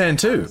raised his hand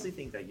I too. honestly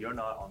think that you're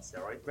not on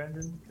steroids,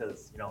 Brandon,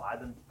 because you know I've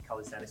done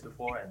calisthenics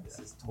before, and this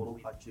is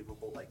totally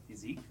achievable, like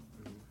physique.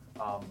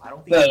 I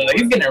don't think No, you're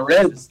he's getting just,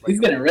 red. like, He's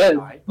getting a red.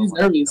 diet, but, He's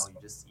like, nervous. You know,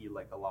 you just eat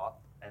like a lot,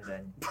 and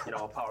then you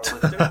know a power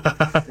lifter.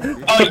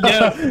 Oh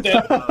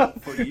yeah.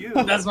 For you,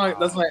 That's my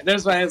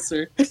there's my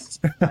answer.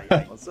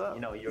 What's up?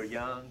 You know, you're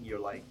young. You're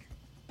like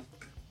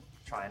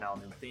trying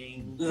out new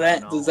things. Does that-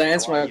 you know, does that a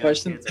answer lot of my young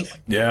question? kids are,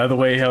 like, Yeah, the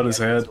way he held his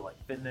getting head. into,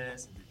 like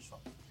fitness and just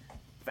like,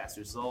 fast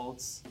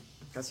results.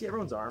 Can I see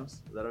everyone's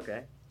arms? Is that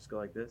okay? Just go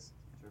like this.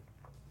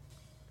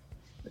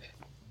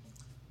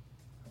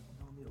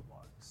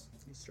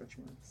 Stretch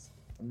marks.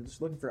 I'm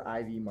just looking for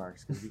IV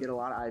marks because if you get a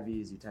lot of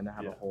IVs, you tend to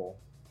have a hole.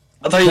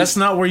 I thought That's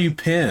not where you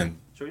pin.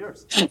 Show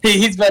yours.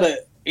 he's better.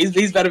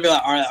 He's better be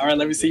like, all right,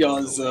 let me see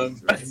y'all's. Yeah,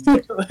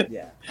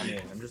 I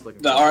mean, I'm just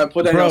looking. All right,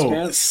 put down y'all's Bro,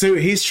 pants. so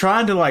he's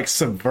trying to like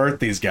subvert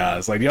these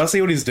guys. Like, y'all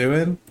see what he's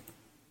doing?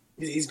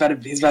 He's about to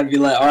be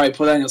like, all right,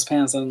 put down your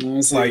pants. Let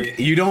me see. Like,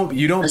 you don't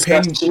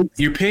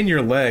pin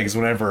your legs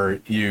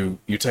whenever you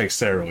take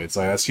steroids.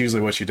 Like, that's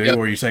usually what you do,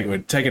 or you take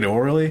it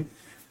orally.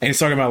 And he's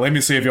talking about, let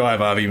me see if y'all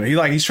have IV.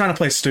 He's trying to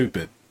play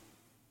stupid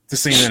to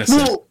seem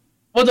innocent.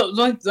 Well,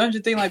 don't you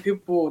think like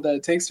people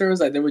that take steroids,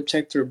 like they would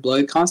check their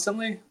blood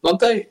constantly, don't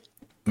they?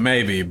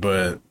 Maybe,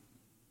 but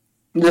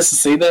Just to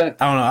see that.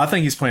 I don't know. I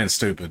think he's playing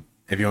stupid.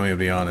 If you want me to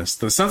be honest,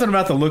 there's something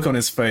about the look on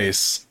his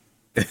face.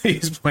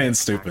 He's playing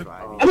stupid.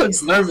 I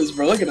looks nervous,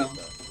 bro. Look at him.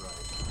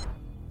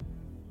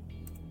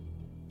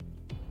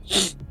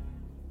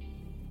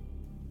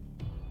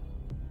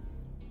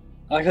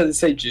 I like how they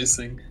say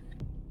juicing.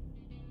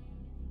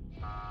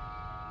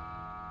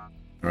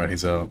 All right,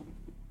 he's out.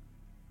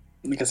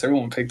 I guess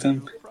everyone picked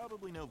him.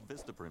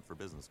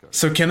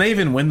 So can they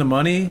even win the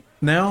money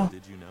now?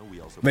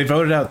 They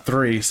voted out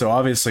 3, so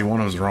obviously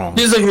one was wrong.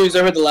 He's like who's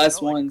ever the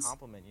last ones.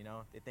 Compliment, you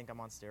know. They think I'm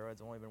on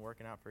steroids. I've only been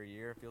working out for a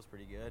year. It feels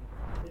pretty good.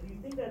 If you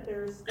think that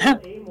there's still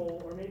a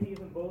mole, or maybe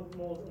even both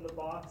moles in the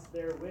box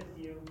there with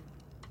you,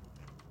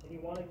 and you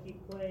want to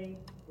keep playing,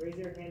 raise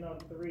your hand on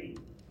 3.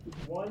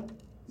 1,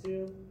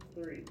 2,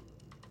 3.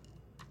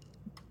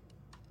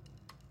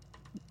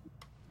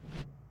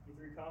 You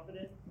 3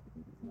 confident?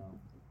 No.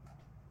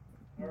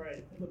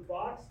 Alright, if the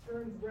box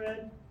turns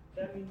red,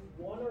 that means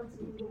 1 or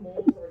 2 of the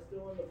moles are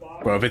still in the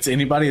box. Bro, if it's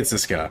anybody, it's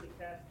this guy.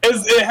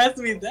 It has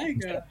to be that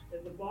guy.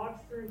 If the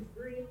box turns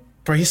green,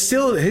 Bro, he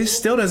still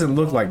doesn't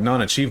look like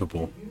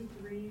non-achievable. you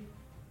 3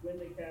 win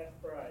the cash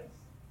prize.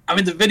 I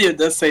mean, the video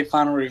does say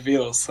final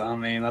reveal, so I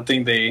mean, I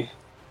think they.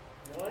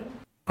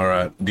 All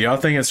right. Do y'all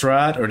think it's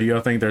right, or do y'all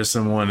think there's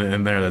someone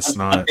in there that's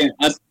not?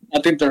 I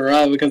think they're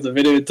right because the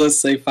video does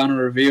say final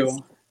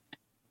reveal.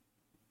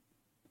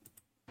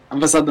 I'm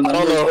just at the I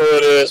don't know who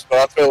it is, but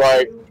I feel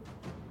like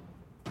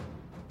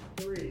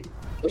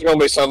there's gonna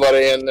be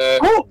somebody in there.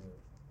 Oh,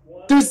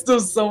 there's still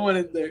someone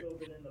in there.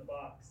 In the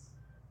box.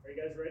 Are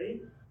you guys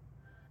ready?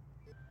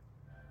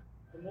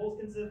 The moles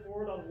can sit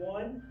forward on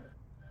 1,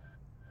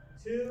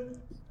 2,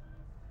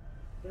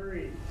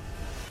 3.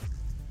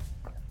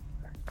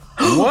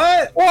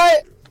 What?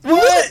 What?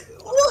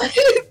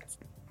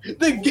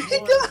 The gay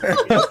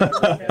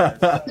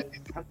guy.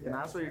 Can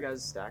I ask what your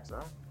guys' stacks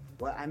are?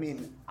 Well, I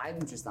mean,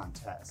 I'm just on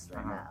test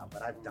right now,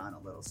 but I've done a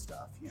little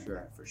stuff here and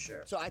there for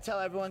sure. So I tell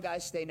everyone,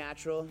 guys, stay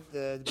natural.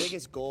 The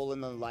biggest goal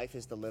in the life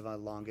is to live the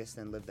longest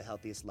and live the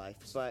healthiest life.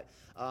 But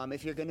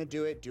if you're gonna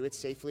do it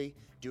say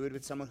do it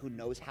with someone who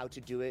knows how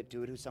to do it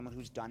with someone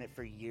who's done it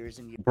for years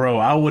and years. Bro,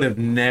 I would have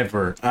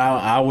never.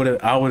 I would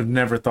have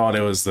never thought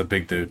it was the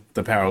big dude,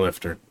 the power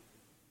lifter.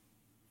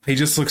 He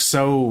just looks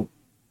so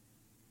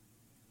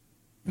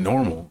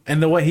normal.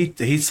 And the way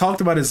he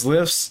talked about his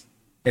lifts,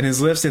 and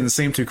his lifts didn't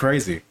seem too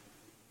crazy.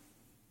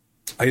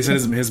 He said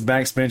his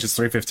max bench is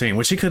 315,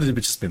 which he could have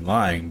just been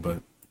lying,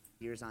 but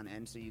years on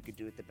end so you could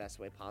do it the best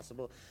way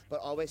possible. But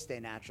always stay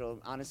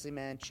natural. Honestly,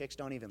 man, chicks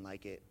don't even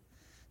like it.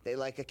 They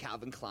like a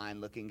Calvin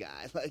Klein looking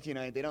guy. Like, you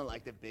know, they don't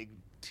like the big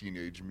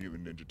Teenage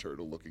Mutant Ninja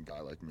Turtle looking guy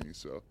like me,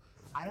 so.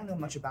 I don't know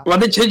much about Why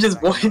they change his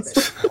voice?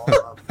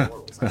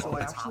 So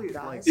actually,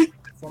 like,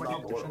 for my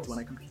competitions, when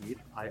I compete,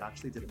 I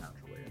actually did a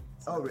natural way.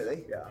 Oh,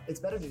 really? Yeah. It's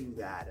better to do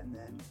that, and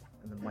then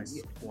my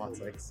squats,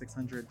 like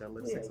 600,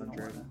 deadlift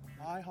 600.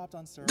 I hopped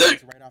on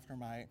steroids right after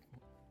my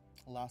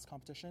last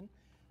competition.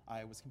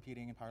 I was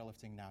competing in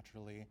powerlifting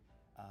naturally,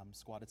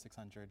 squatted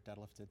 600,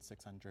 deadlifted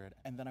 600,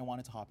 and then I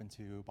wanted to hop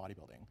into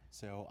bodybuilding.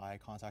 So I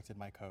contacted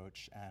my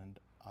coach, and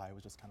I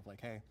was just kind of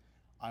like, hey,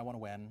 I want to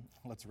win.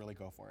 Let's really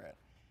go for it.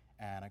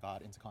 And I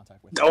got into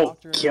contact with my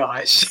doctor, my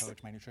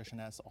coach, my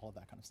nutritionist, all of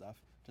that kind of stuff,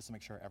 just to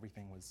make sure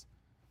everything was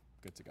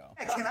good to go.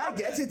 Can I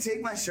get to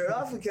take my shirt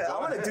off? Because I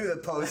want to do the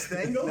post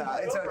thing. No,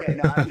 it's okay.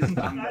 No, I'm just,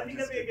 I think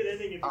that'd be a good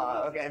ending if you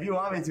want. Okay, if you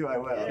want me to, I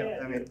will. Yeah.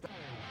 I mean,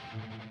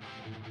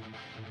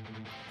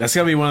 that's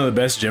gotta be one of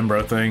the best gym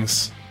bro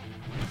things.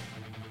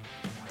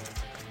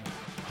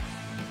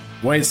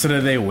 Wait, so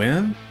did they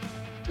win?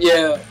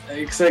 Yeah,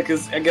 except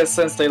because I guess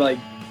since they like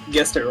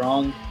guessed it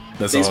wrong,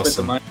 That's they spent the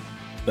awesome. money.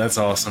 That's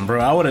awesome,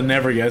 bro. I would have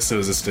never guessed it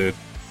was this dude.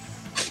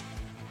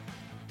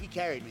 he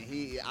carried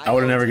me. I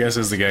would have never guessed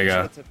it was the gay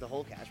guy. I took the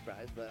whole cash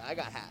prize, but I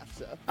got half.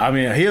 So. I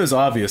mean, he was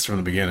obvious from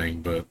the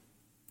beginning, but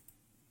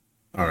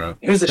all right,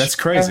 It was a that's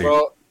crazy.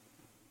 Bro,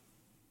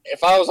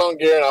 if I was on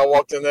gear and I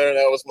walked in there and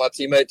that was my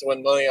teammate to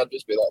win money, I'd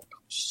just be like, oh,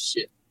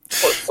 shit.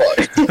 What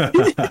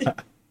the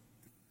fuck?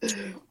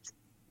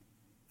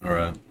 All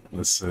right,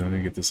 let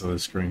me get this other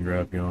screen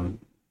grab going.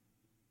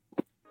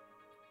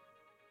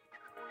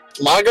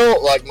 My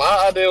goal, like,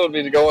 my idea would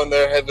be to go in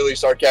there heavily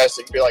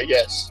sarcastic and be like,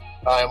 yes,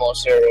 I am on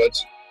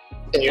steroids.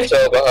 And you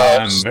tell the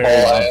I'm house very all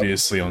I am.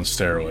 obviously on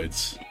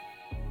steroids.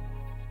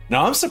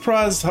 Now I'm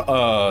surprised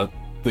the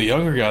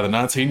younger guy, the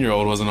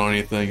 19-year-old, wasn't on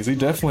anything. Cause he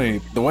definitely,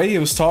 the way he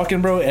was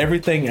talking, bro,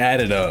 everything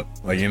added up.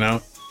 Like, you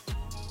know,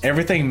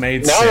 everything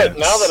made sense.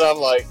 Now that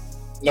I'm like,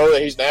 know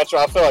that he's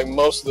natural, I feel like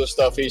most of the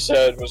stuff he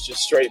said was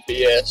just straight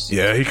BS.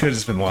 Yeah, he could have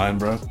just been lying,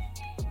 bro.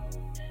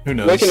 Who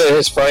knows? Looking at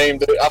his frame,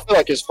 dude, I feel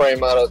like his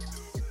frame might have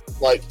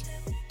like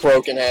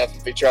broke in half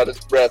if he tried to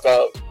rep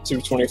out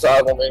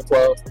 225 on the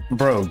incline.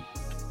 Bro,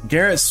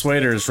 Garrett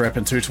Swader is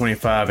repping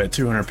 225 at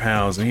 200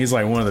 pounds, and he's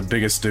like one of the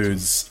biggest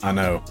dudes I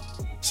know.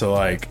 So,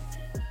 like,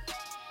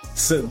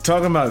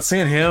 talking about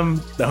seeing him,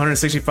 the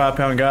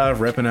 165-pound guy,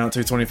 repping out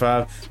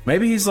 225,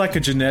 maybe he's like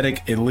a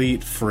genetic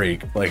elite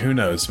freak. Like, who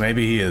knows?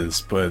 Maybe he is,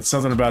 but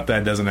something about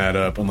that doesn't add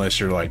up unless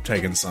you're, like,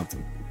 taking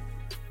something.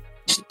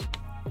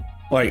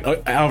 Like,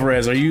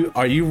 Alvarez, you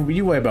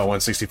weigh about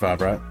 165,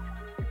 right?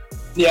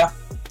 Yeah.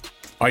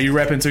 Are you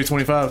repping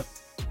 225?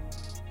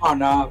 Oh,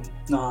 no.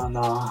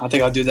 I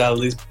think I'll do that at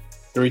least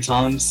 3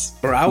 times.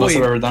 Bro,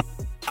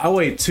 I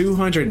weigh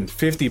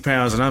 250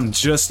 pounds, and I'm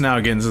just now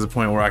getting to the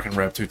point where I can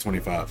rep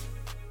 225.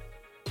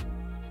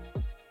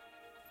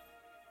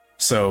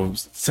 So,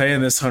 saying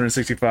this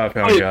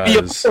 165-pound guy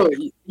is...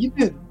 You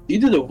did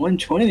the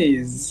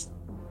 120s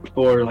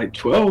for like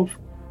 12.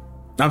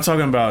 I'm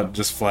talking about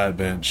just flat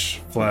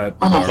bench, flat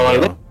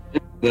barbell.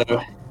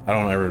 I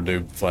don't ever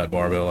do flat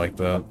barbell like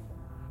that.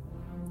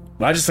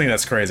 But I just think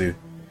that's crazy.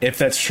 If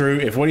that's true,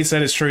 if what he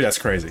said is true, that's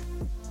crazy.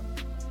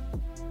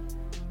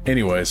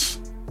 Anyways,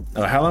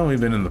 how long have we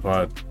been in the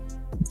pod?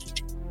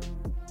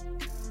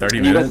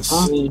 30 minutes?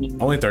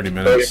 Only 30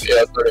 minutes.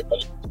 Yeah, 30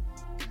 minutes.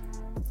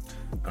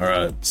 All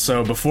right.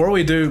 So before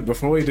we do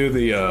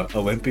the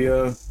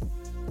Olympia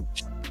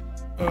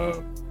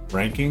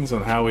rankings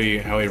on how we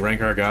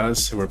rank our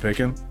guys who we're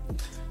picking,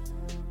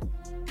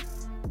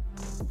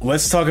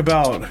 let's talk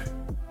about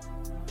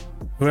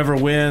whoever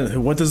wins.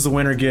 What does the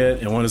winner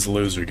get, and what does the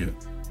loser get?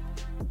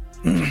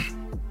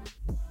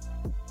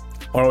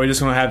 Or are we just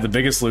gonna have the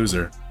biggest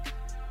loser?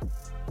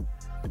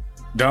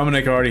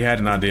 Dominic already had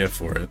an idea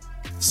for it.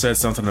 Said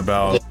something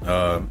about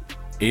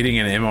eating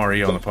an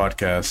MRE on the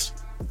podcast.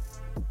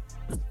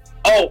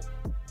 Oh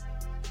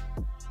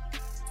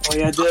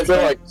yeah, I did. I feel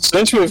like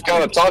since we've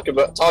kind of talked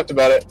about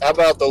it, how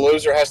about the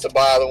loser has to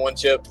buy the one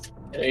chip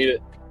and eat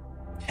it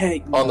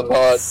on the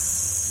pod?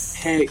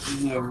 Heck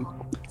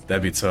no.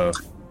 That'd be tough.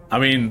 I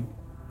mean,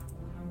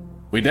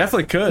 we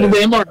definitely could.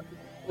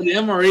 The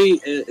MRE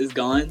is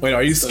gone. Wait,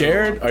 are you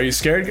scared? Are you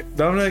scared,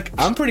 Dominic?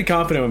 I'm pretty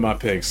confident with my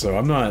picks, so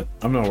I'm not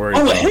worried.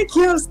 Oh heck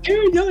yeah, I'm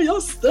scared. Y'all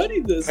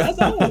studied this. I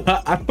know.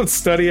 I don't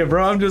study it,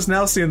 bro. I'm just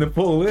now seeing the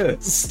full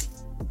list.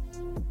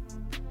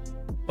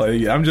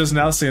 Like, I'm just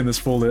now seeing this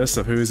full list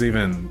of who's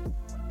even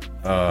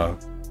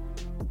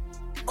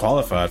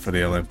qualified for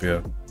the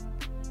Olympia.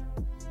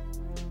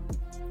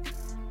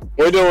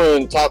 We're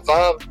doing top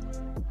 5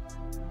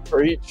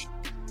 for each.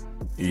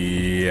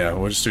 Yeah,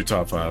 we'll just do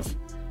top 5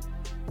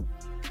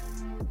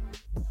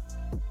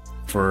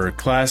 for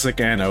classic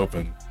and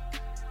open.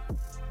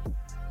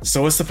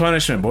 So what's the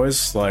punishment,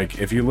 boys? Like,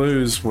 if you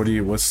lose,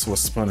 what's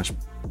the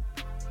punishment?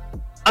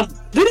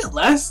 Didn't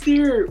last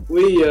year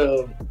we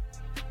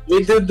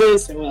did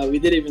this and we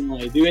didn't even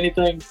like do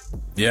anything?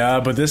 Yeah,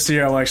 but this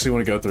year I actually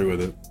want to go through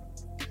with it.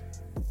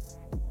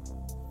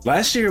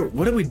 Last year,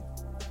 what did we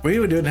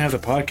didn't have the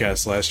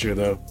podcast last year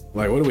though.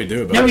 Like, what did we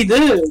do about it? No, we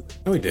did.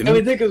 No, we didn't. No,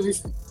 we did because we.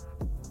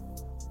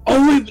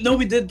 Oh,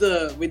 we did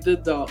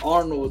the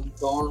Arnold.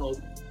 The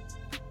Arnold.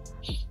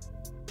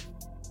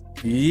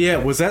 Yeah,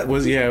 it was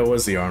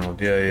the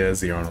Arnold. Yeah, it's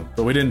the Arnold.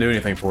 But we didn't do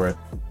anything for it.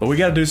 But we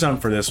got to do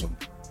something for this one.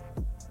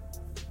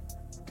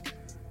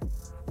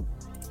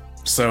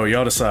 So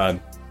y'all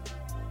decide.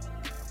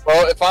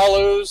 Well, if I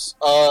lose,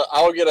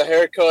 I will get a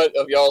haircut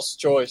of y'all's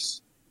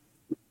choice.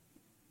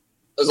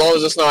 As long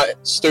as it's not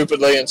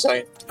stupidly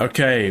insane.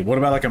 Okay, what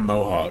about like a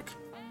mohawk?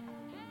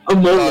 A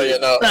mullet. Oh yeah,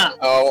 no,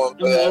 I won't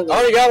do that. I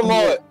already got a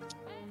mullet.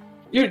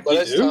 But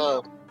it's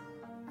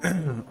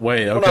time.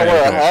 Wait, I don't know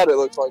where I had it.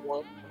 Looks like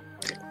one.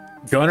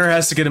 Gunner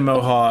has to get a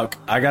mohawk.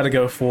 I got to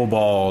go full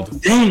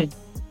bald.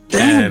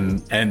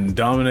 Damn. And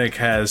Dominic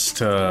has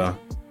to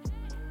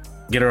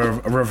get a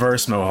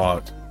reverse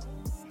mohawk.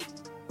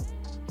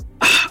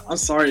 I'm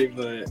sorry,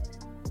 but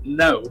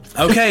no.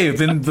 Okay,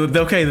 then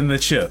the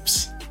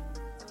chips.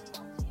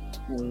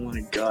 Oh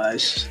my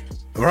gosh.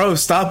 Bro,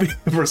 stop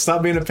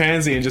being a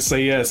pansy and just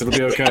say yes. It'll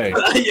be okay.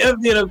 I am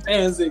being a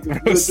pansy.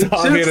 Bro,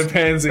 stop being a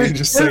pansy and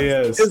just say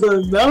yes. It's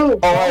a no.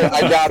 Oh,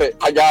 I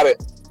got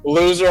it.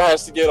 Loser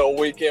has to get a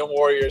Weekend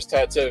Warriors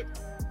tattoo.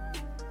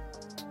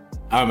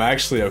 I'm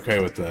actually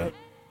okay with that.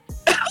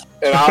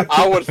 And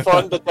I would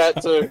fund the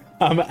tattoo.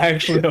 I'm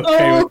actually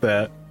okay with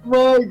that.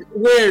 Mug,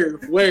 where?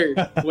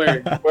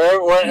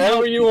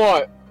 Wherever you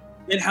want.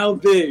 And how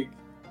big?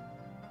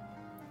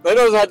 That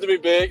doesn't have to be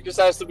big. It just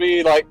has to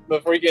be like the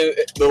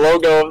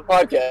logo of the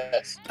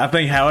podcast. I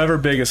think however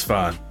big is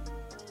fine.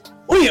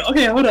 Wait,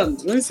 okay, hold on.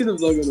 Let me see the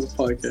logo of the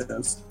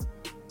podcast.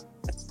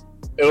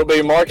 It'll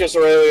be Marcus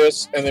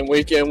Aurelius and then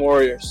Weekend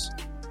Warriors.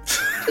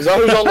 Is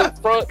that who's on the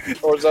front?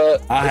 Or is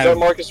that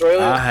Marcus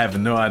Aurelius? I have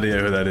no idea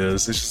who that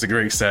is. It's just a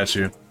Greek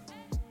statue.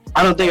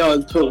 I don't think I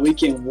would put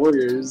Weekend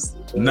Warriors.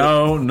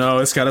 No,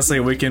 it's gotta say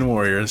Weekend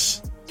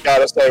Warriors.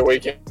 Gotta say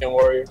Weekend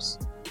Warriors.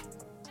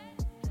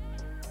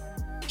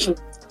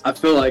 I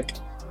feel like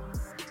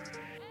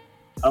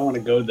I want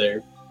to go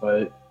there,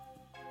 but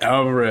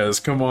Alvarez,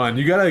 come on,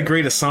 you gotta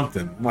agree to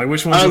something. Like,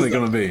 which one's is it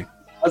gonna be?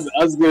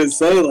 I was gonna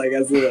say, like,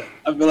 I feel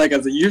like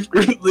as a youth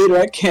group leader,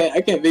 I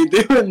can't be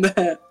doing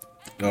that.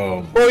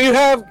 Oh. Well, you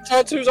have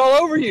tattoos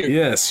all over you.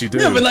 Yes, you do.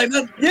 Yeah, but like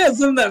that,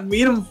 something that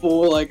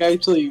meaningful, like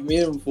actually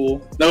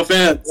meaningful. No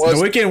offense. The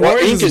Weekend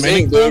Warriors is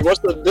ink, dude.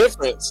 What's the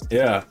difference?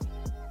 Yeah.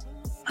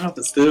 I don't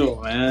know,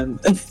 still, man.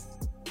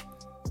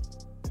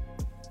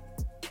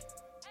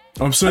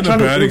 I'm setting a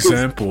bad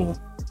example.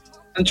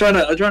 I'm trying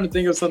to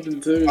think of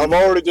something too. I'm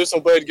already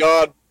disobeyed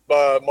God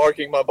by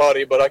marking my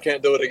body, but I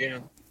can't do it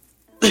again.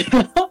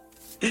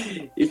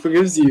 He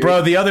forgives you,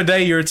 bro. The other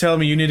day you were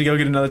telling me you need to go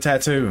get another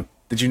tattoo.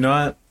 Did you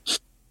not?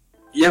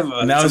 Yeah,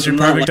 but now is your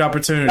perfect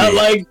opportunity. Not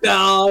like that.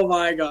 Oh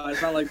my god,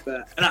 it's not like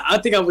that. And I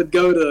think I would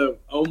go to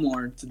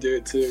Omar to do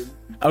it too.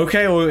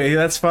 Okay, well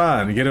that's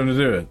fine. Get him to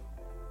do it.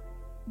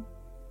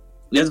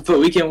 You have to put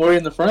Weekend Warrior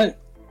in the front.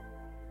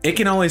 It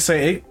can only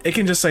say it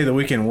can just say the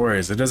Weekend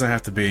Warriors. It doesn't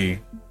have to be. I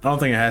don't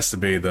think it has to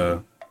be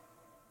the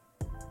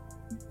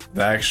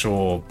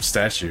actual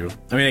statue.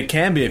 I mean, it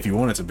can be if you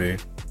want it to be.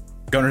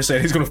 Gunner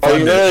said he's gonna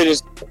find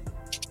it.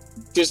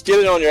 Just get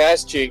it on your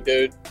ass cheek,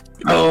 dude.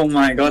 Oh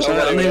my gosh, I'm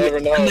not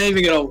even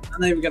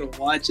gonna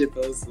watch it,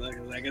 but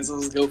I guess I'll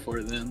just go for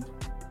it then.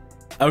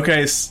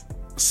 Okay,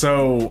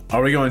 so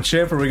are we going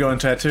chip or are we going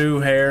tattoo,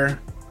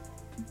 hair?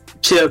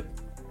 Chip.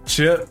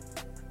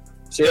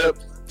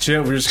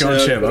 We're just going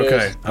chip.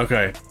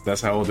 Okay,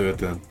 that's how we'll do it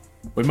then.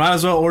 We might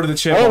as well order the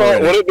chip. I don't know.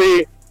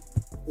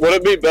 Would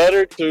it be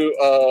better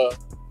to?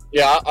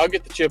 Yeah, I'll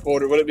get the chip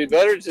order. Would it be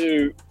better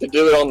to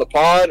do it on the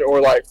pod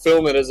or like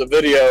film it as a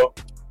video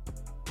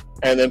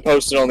and then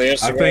post it on the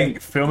Instagram? I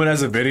think film it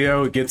as a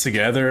video, get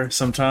together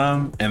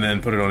sometime, and then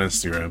put it on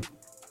Instagram.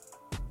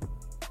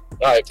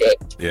 Alright,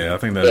 bet. Yeah, I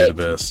think that'd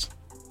be the best.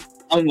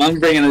 I'm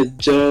bringing a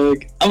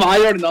jug. I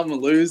already know I'm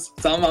gonna lose,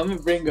 so I'm gonna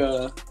bring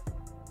a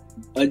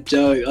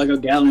jug, like a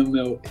gallon of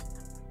milk.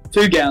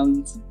 2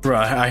 gallons. Bro,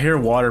 I hear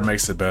water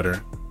makes it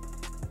better.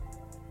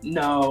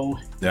 No.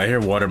 Yeah, I hear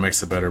water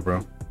makes it better, bro.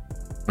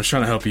 I'm just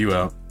trying to help you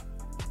out.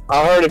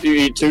 I heard if you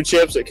eat 2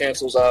 chips, it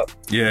cancels out.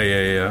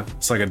 Yeah.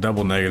 It's like a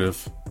double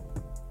negative.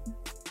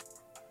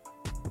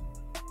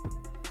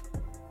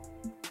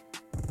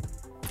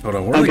 Hold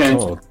on, what are they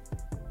called?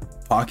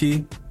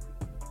 Pocky?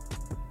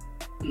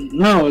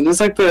 No, it's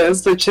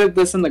the chip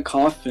that's in the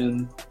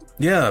coffin.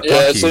 Yeah,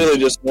 it's literally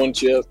just 1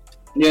 chip.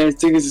 Yeah, I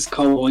think it's just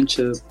called 1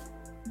 chip.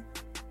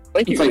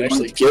 I think you can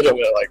actually get them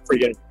at like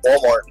freaking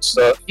Walmart and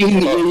stuff.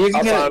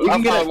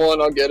 I'll find one.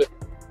 I'll get it.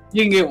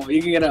 You can get one.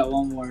 You can get it at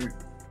Walmart.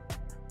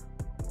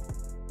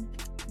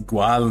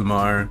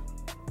 Walmart.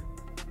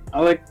 I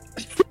like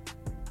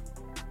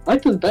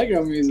the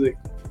background music.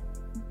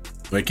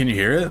 Wait, can you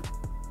hear it?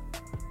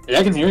 Yeah,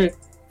 I can hear it.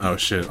 Oh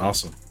shit!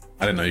 Awesome.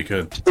 I didn't know you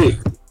could.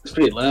 It's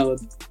pretty loud.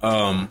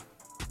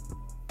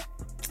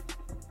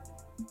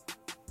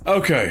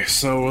 Okay,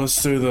 so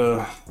let's do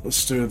the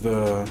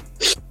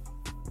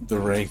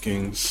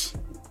rankings.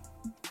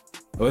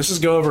 Well, let's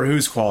just go over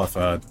who's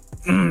qualified.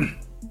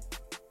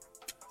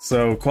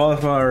 So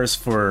qualifiers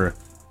for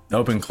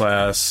open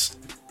class: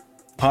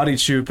 Potty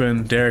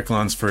Chupin, Derek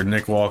Lunsford,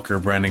 Nick Walker,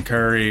 Brandon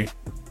Curry.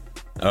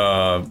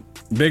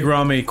 Big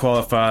Rami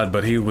qualified,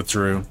 but he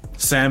withdrew.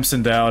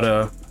 Samson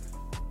Dowda,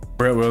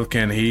 Brett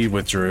Wilkin, he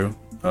withdrew.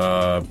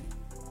 Behruz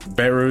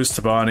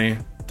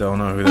Tabani, don't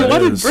know who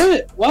that is.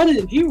 Why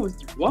did he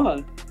withdraw?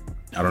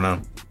 I don't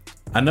know.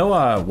 I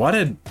know. Why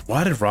did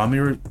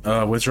Rami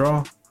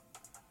withdraw?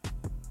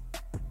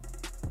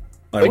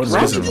 Like, what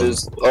reason?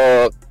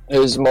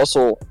 His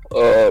muscle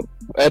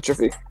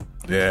atrophy.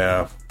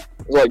 Yeah.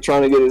 Like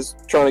trying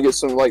to get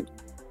some like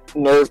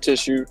nerve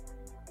tissue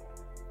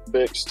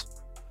fixed.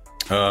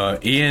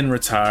 Ian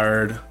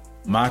retired.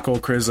 Michael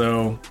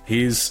Crizzo,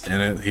 he's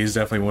in it. He's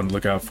definitely one to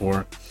look out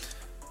for.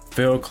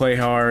 Phil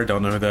Clayhar,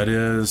 don't know who that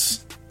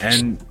is.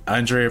 And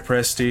Andrea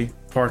Presti.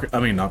 Parker, I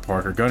mean not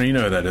Parker. Gunner, you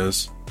know who that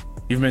is.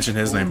 You've mentioned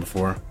his name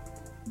before.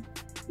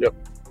 Yep.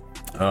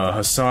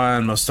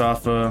 Hassan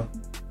Mustafa,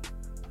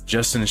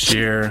 Justin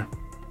Shear.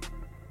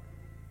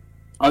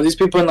 Are these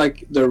people in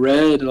like the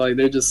red? Like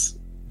they're just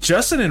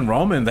Justin and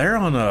Roman. They're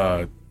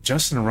on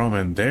Justin and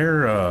Roman.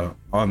 They're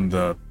on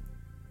the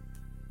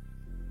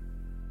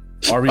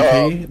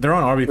RBP. They're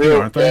on RBP,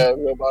 aren't they? Yeah,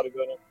 real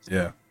bodybuilding.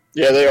 Yeah.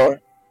 Yeah, they are.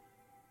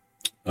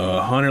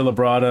 Hunter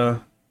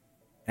Labrada,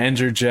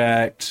 Andrew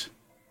Jacked,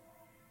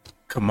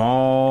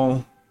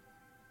 Kamal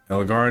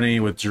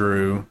Elgarni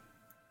withdrew.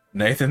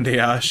 Nathan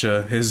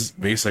Diasha, his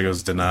visa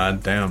goes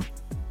denied. Damn.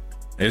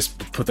 They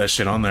just put that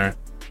shit on there.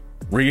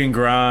 Regan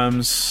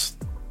Grimes,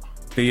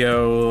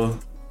 Theo,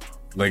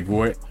 like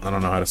what? I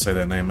don't know how to say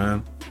that name,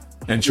 man.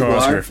 And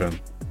Charles Griffin.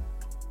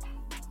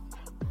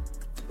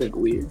 like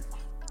weird.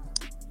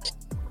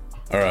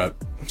 All right,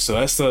 so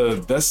that's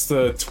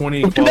the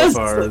 20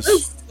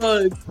 qualifiers.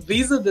 That's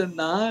visa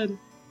denied.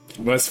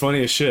 That's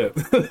funny as shit.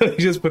 You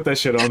just put that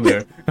shit on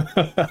there.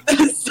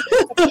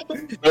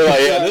 They're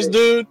like, yeah, this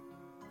dude,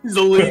 he's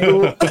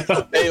illegal.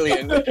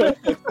 Alien.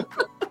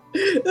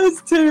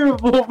 That's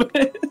terrible,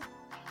 man.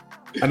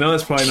 I know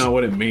that's probably not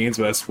what it means,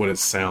 but that's what it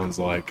sounds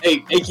like. Hey,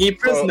 can you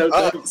press no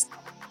thanks?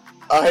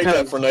 I hate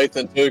that for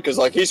Nathan too, because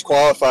like he's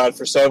qualified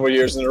for several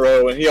years in a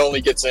row, and he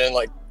only gets in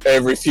like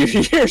every few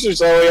years or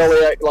so. He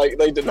only like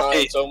they deny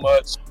him so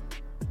much.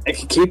 Hey,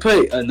 can you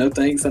put no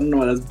thanks? I don't know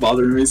why that's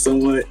bothering me so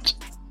much.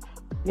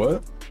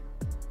 What?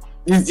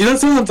 You don't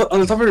see on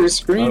the top of your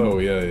screen? Oh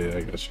yeah,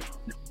 I got you.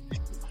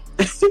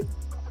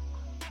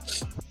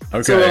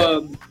 Okay.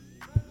 So,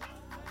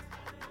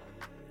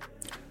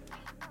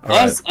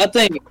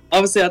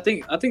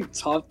 I think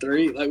top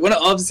three. Like one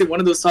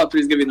of those top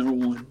three is gonna be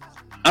number one.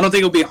 I don't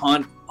think it'll be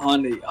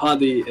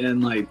Handi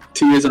in like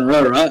 2 years in a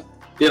row, right?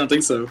 Yeah, I don't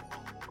think so.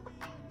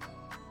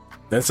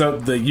 That's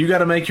up. You got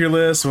to make your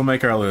list. We'll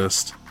make our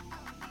list.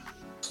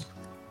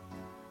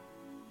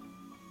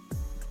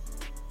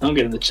 I'm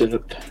getting the chip.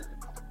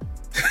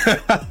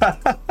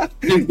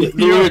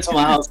 Deliver it to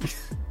my house.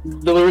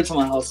 Deliver it to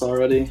my house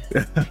already.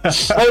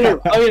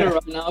 I'll eat it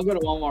right now. I'll go to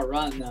Walmart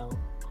right now.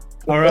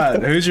 All right.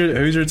 Who's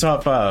your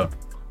top five?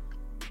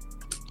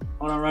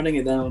 I'm writing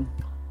it down.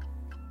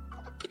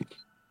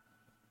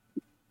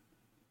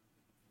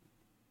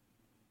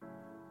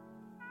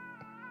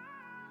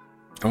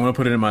 I'm gonna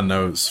put it in my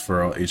notes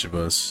for each of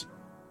us.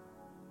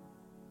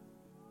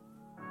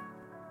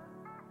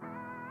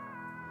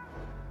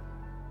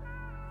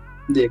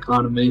 The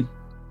economy.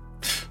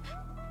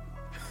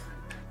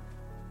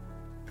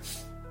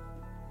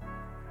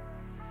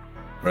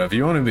 But if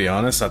you want to be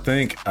honest, I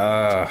think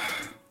I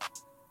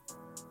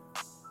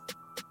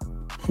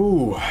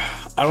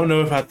don't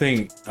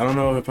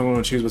know if I'm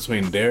going to choose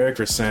between Derek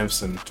or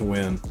Samson to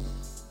win.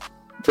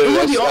 Dude,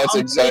 that's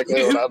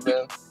exactly what I've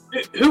been.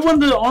 Who won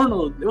the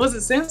Arnold? Was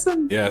it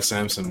Samson? Yeah,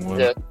 Samson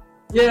won.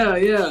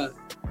 Yeah.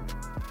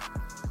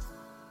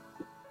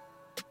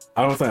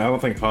 I don't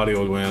think Hadi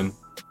will win.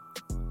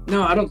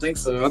 No, I don't think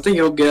so. I think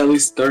he'll get at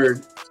least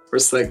third or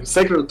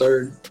second or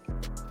third.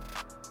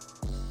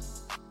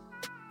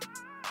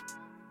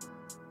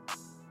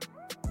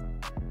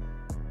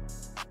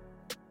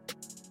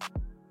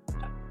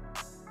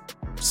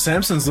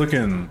 Samson's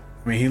looking.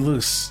 I mean, he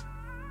looks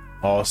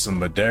awesome,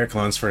 but Derek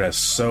Lunsford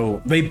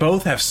they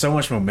both have so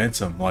much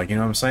momentum. Like, you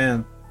know what I'm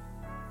saying?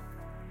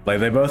 Like,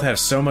 they both have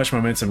so much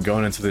momentum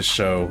going into this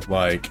show.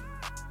 Like,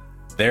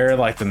 they're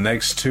like the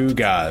next two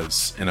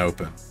guys in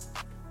open.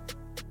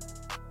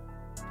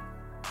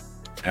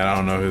 And I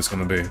don't know who it's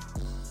going to be.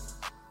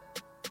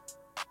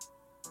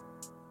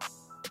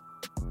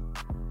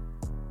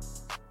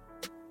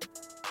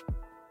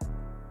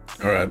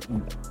 All right,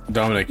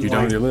 Dominic, you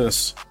done with your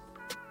list?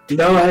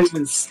 No, I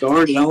haven't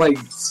started. I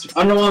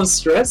don't know why I'm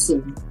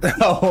stressing.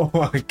 Oh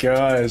my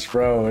gosh,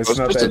 bro. It's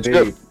not that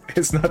deep.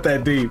 It's not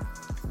that deep.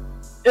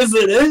 Yes,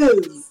 it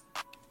is.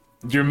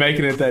 You're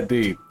making it that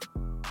deep.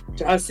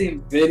 I've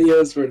seen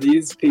videos where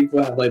these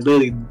people have like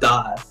literally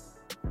died.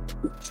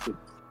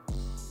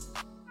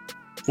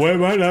 Well, it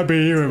might not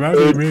be you. It might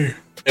be me.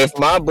 If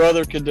my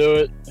brother could do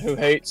it,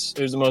 who's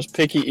the most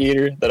picky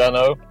eater that I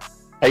know,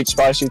 hates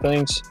spicy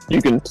things,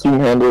 you can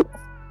handle it.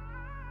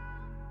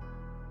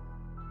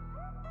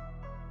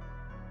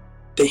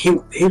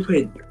 He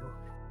put.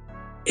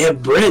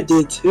 And Brett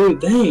did too.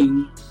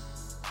 Dang.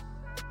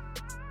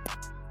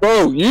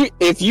 Bro,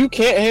 if you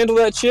can't handle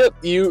that chip,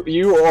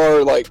 you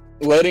are like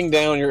letting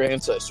down your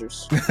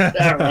ancestors.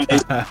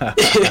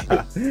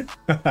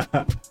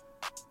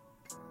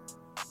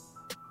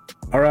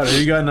 All right, who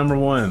you got number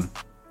one?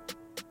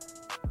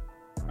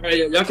 All right,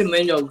 y'all can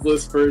name y'all's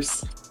list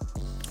first.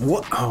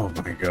 What? Oh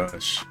my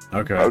gosh.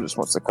 Okay. I just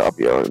wants to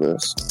copy all of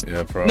this.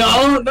 Yeah, probably.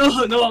 No,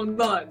 I'm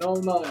not.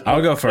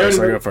 I'll go first.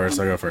 I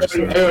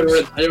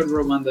already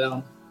wrote mine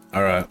down.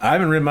 All right. I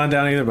haven't written mine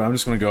down either, but I'm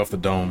just going to go off the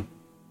dome.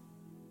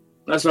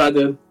 That's what I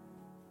did.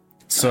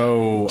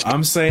 So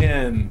I'm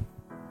saying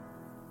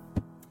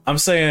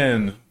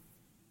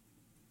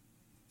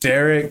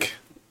Derek.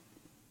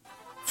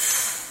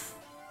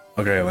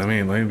 Okay, let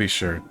me be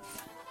sure.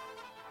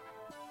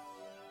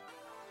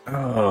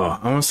 Oh,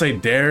 I'm gonna say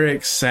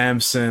Derek,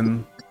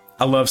 Samson.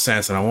 I love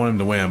Samson. I want him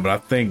to win, but I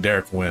think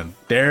Derek will win.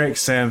 Derek,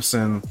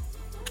 Samson.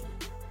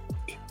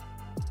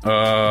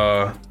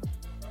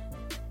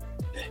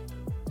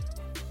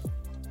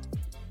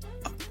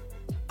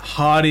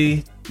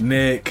 Hottie,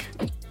 Nick,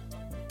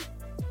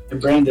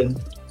 and Brandon.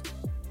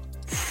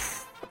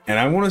 And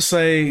I want to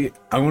say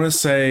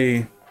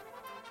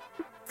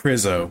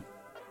Crizzo.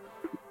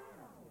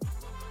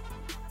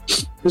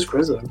 Who's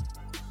Crizzo?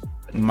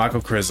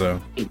 Michael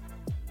Crizzo.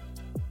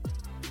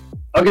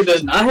 Okay,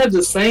 then I have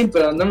the same,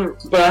 but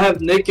I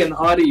have Nick and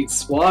Hottie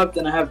swapped,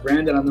 and I have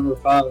Brandon on number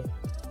 5.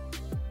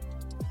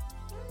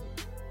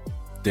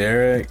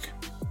 Derek.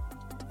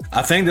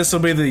 I think this will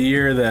be the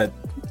year that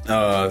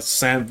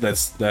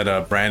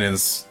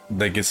Brandon's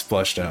that gets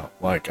flushed out.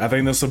 Like, I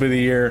think this will be the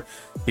year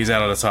he's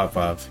out of the top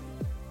 5.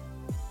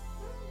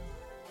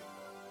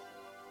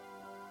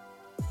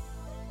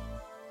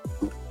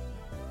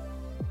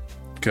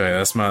 Okay,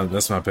 that's my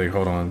pick.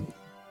 Hold on.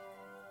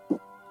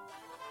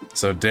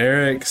 So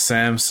Derek,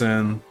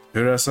 Samson,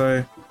 who did I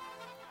say?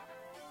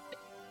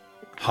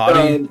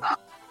 Hottie?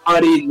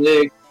 Hottie,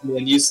 Nick,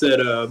 and you said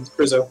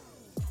Crizzo.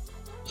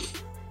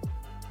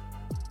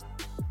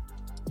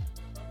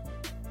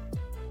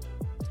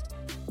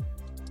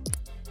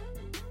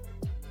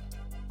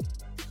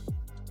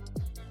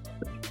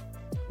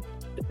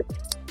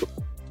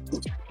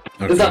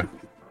 Okay.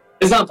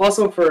 It's not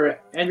possible for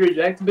Andrew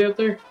Jack to be up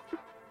there?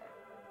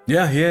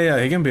 Yeah,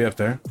 he can be up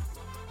there.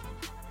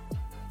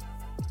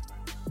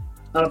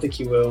 I don't think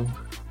he will.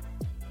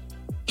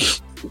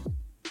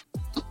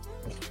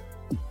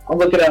 I'm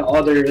looking at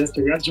all their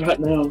Instagrams right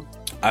now.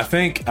 I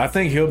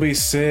think he'll be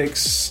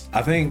 6.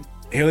 I think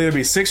he'll either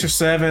be 6 or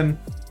 7.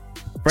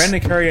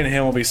 Brandon Curry and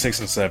him will be 6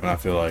 and 7, I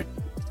feel like.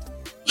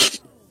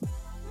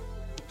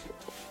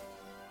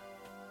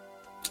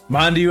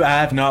 Mind you, I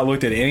have not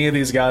looked at any of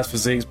these guys'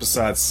 physiques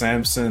besides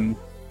Samson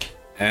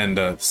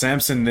and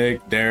Samson,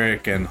 Nick,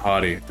 Derek, and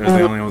Hottie. They're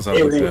the only ones I've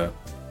looked at.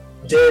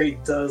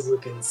 Derek does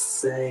look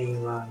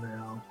insane right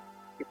now.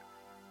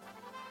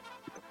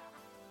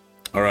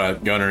 All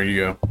right, Gunner, you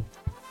go.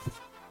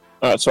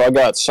 All right, so I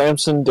got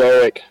Samson,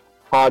 Derek,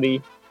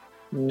 Hottie,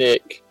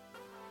 Nick.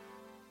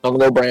 I'm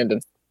gonna go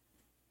Brandon.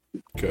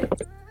 Okay.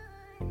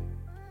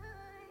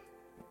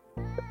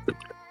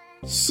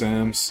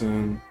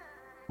 Samson.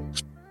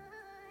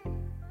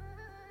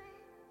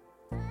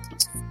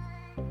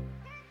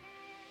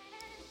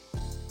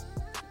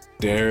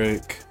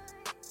 Derek.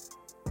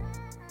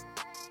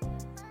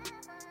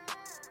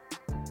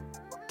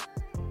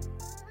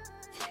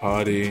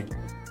 Hottie.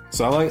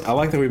 So I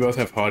like that we both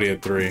have Hottie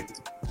at 3.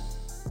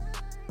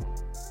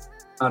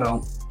 I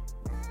don't.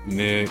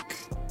 Nick.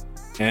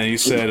 And you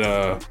said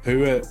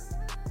who at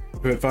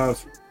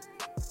 5?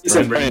 You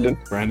said Brandon.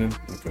 Brandon?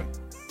 Okay.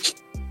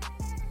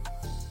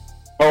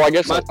 Oh, I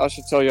guess I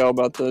should tell y'all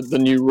about the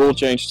new rule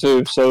change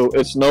too. So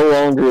it's no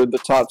longer the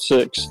top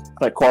 6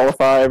 that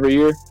qualify every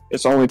year.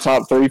 It's only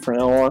top 3 from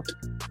now on.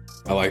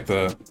 I like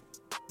that.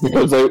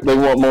 Because they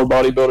want more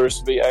bodybuilders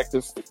to be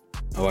active.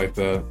 I like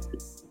that.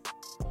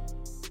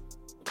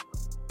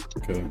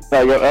 Okay.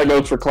 That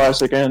goes for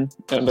classic and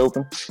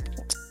open.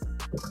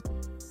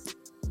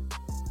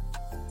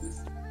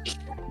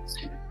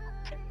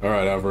 All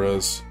right,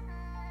 Alvarez.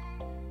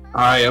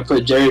 All right, I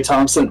put Jerry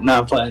Thompson.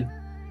 Not playing.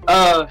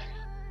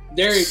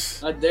 Derek,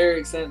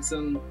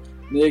 Samson,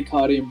 Nick,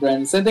 Hottie, and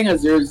Brandon. Same thing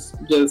as yours.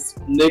 Just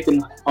Nick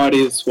and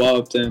Hottie is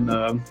swapped, and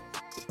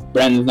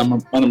Brandon's number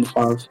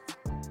 5.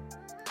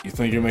 You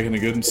think you're making a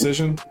good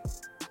decision?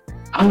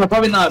 I don't know,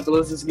 probably not, but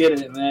let's just get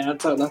it, man.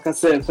 Like I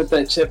said, put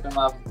that chip in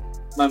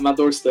my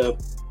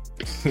doorstep.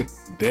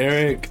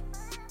 Derek,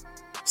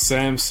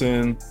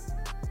 Samson.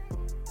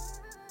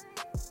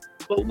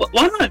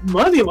 Why not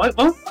money?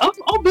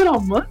 I'll bet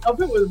on money. I'll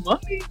bet with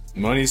money.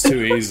 Money's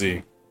too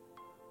easy.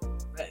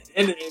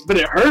 But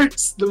it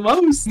hurts the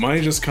most.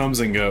 Money just comes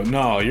and goes.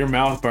 No, your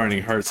mouth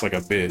burning hurts like a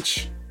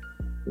bitch.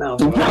 No,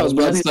 I was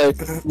about to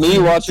say, me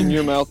watching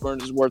your mouth burn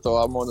is worth a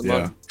lot more than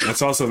money.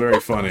 That's also very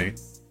funny.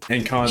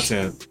 And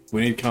content.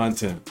 We need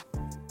content.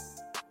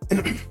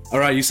 All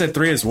right, you said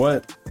 3 is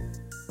what?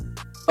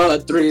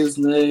 3 is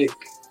Nick.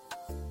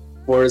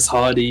 4 is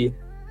Hottie.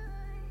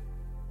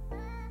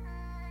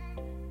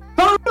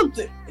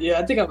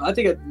 I think I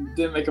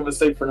did make a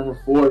mistake for number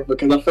 4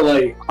 because I feel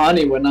like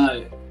Hottie would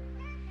not.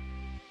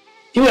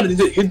 He wouldn't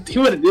do it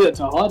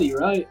to Hottie,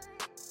 right?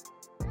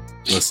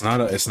 Well, it's not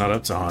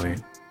up to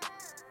Hottie.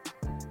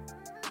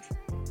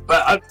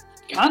 But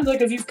kinda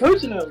because he's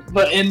coaching him.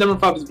 But and number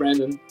 5 is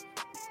Brandon.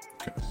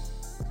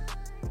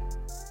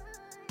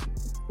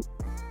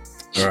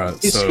 All right,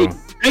 He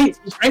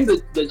trained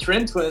the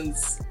Trend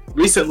Twins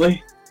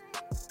recently.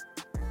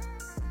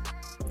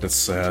 That's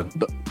sad.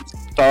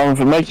 If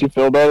it makes you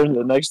feel better,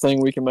 the next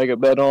thing we can make a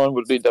bet on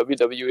would be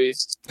WWE.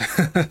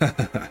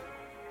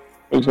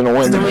 Who's gonna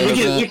win?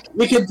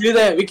 We can do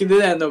that. We can do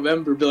that in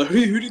November. Be like, who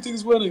do you think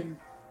is winning?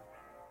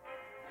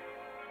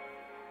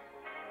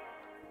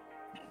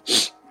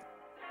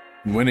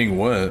 Winning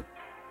what?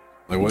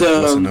 Like what's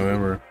in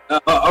November?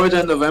 Are we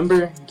done in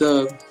November?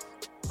 The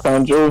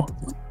Crown Jewel.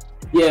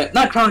 Yeah,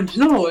 not Crown.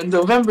 No, in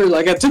November,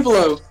 like at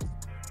Tupelo.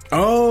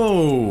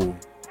 Oh,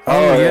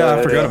 yeah,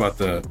 I forgot about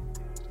that.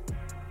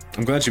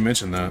 I'm glad you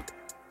mentioned that.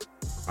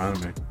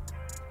 Reminded me.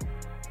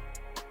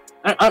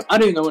 I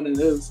don't even know when it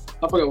is.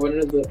 I forgot when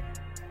it is.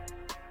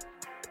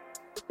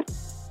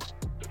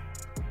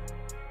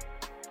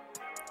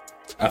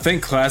 I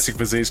think Classic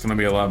Physique is going to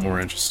be a lot more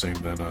interesting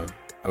than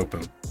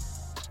Open.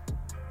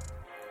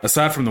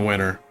 Aside from the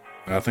winner,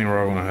 I think we're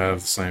all going to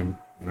have the same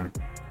winner.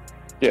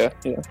 Yeah,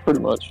 pretty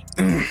much.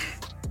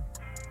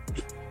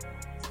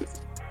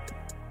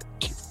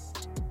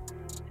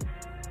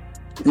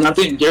 And I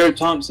think Jared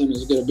Thompson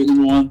is going to be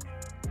number 1.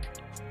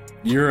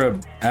 You're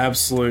an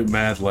absolute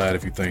mad lad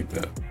if you think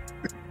that.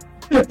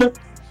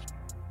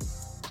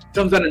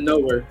 Comes out of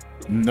nowhere.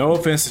 No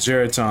offense to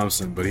Jared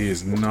Thompson, but he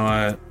is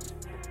not.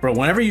 Bro,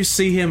 whenever you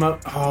see him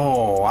up,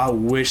 I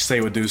wish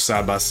they would do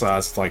side by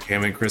sides like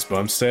him and Chris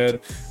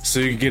Bumstead, so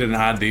you could get an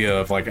idea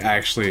of like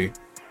actually,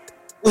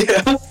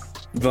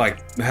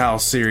 like how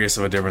serious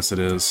of a difference it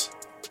is.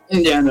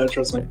 Yeah, no,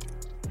 trust me.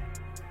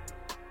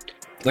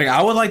 Like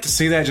I would like to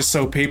see that just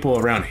so people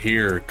around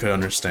here could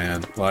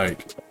understand.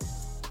 Like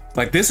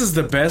this is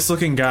the best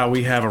looking guy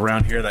we have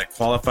around here that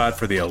qualified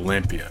for the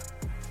Olympia.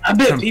 I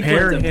bet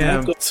compare people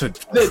him to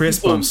Chris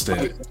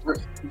Bumstead.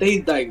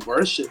 They like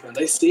worship him.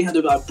 They see him.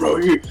 They're like, bro,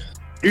 you're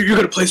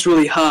gonna place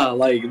really high.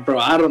 Like, bro,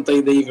 I don't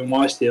think they even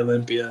watched the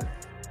Olympia.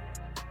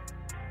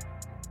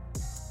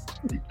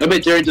 I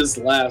bet Jerry just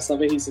laughs. I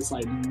bet he's just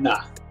like,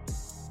 nah.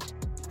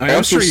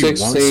 I'm sure he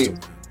wants to.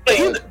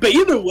 But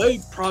either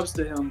way, props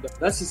to him. Though.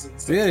 That's just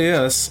insane.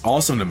 Yeah, it's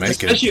awesome to make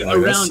Especially it. Like,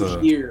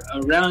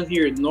 around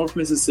here in North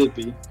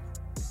Mississippi.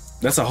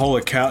 That's a whole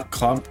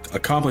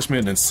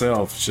accomplishment in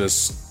itself.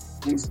 Just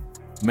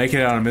make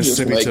it out of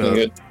Mississippi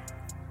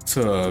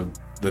to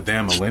the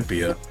damn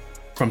Olympia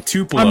from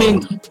Tupelo. I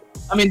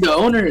mean, the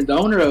owner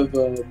of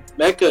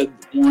Mecca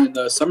won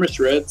the Summer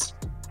Shreds.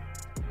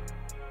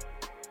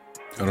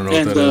 I don't know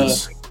what that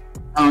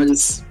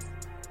is.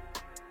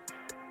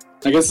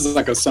 I guess it's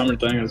like a summer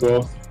thing as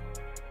well.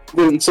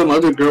 Then some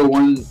other girl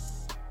won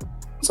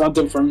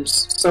something from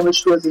Summer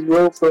Shreds as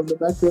well from the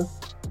Mecca.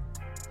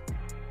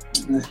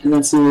 And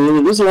there's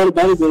a lot of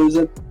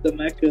bodybuilders at the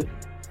Mecca.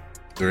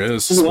 There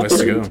is. There's a place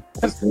to go.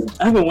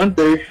 I haven't went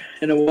there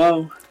in a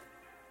while.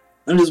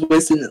 I'm just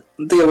wasting it.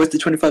 I think I wasted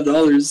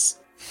 $25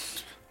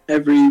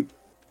 every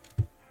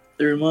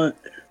month.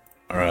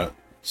 Alright.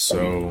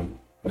 So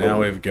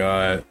now we've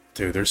got...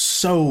 Dude, there's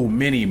so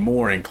many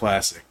more in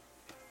Classic.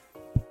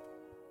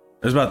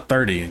 There's about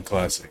 30 in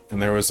Classic.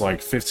 And there was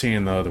like 15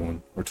 in the other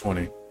one. Or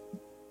 20.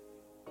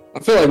 I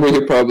feel like we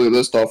could probably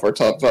list off our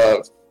top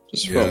 5.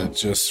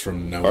 Just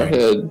from knowing. Our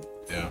head.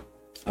 Yeah.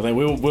 I think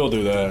we'll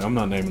do that. I'm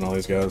not naming all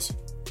these guys.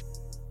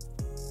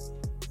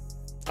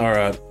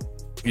 Alright.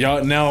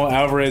 Y'all, now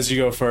Alvarez, you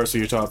go first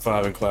with your top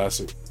 5 in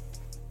Classic.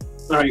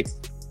 Alright.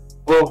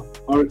 Well,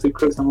 obviously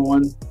Chris number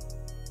 1.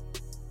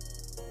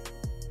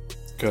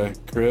 Okay,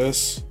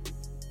 Chris.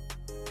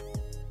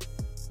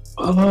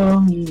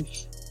 I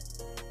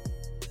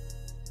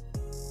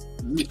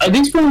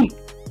think from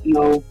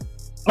no.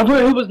 I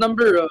thought it was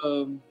number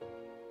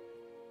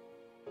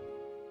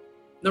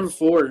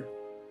 4.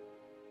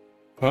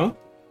 Huh?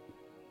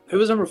 Who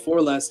was number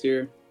 4 last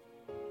year?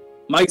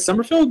 Mike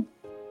Summerfield?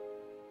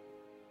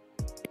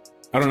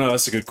 I don't know.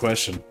 That's a good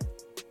question.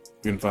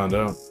 We can find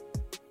out.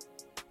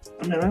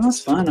 I mean, that's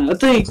fine. I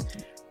think.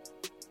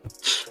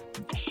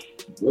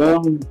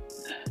 Well.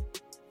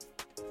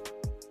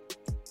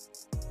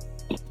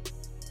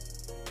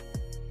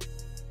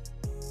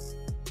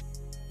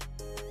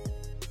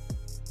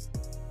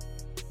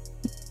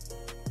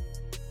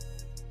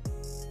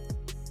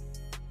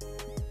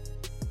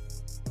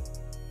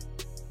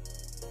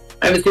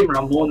 I haven't seen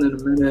Ramon in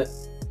a minute.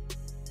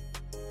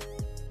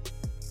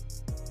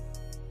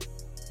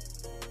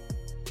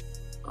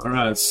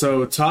 Alright,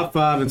 so top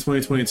 5 in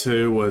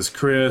 2022 was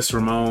Chris,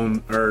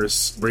 Ramon,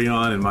 Urs,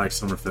 Breon, and Mike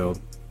Summerfield.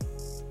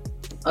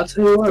 I'll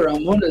tell you what,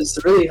 Ramon is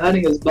really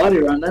hiding his body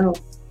right now.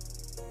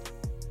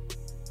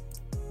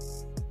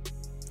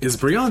 Is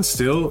Breon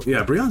still?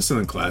 Yeah, Breon's still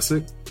in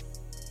Classic.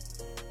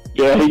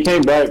 Yeah, he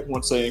came back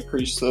once they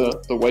increased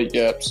the weight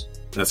gaps.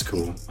 That's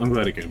cool. I'm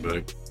glad he came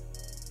back.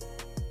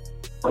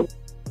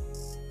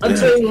 I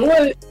tell you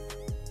what,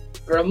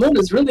 Ramon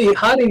is really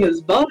hiding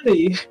his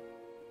body.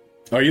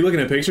 Are you looking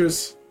at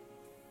pictures?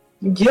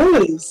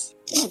 Yes.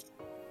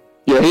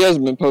 Yeah, he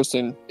hasn't been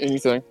posting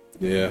anything.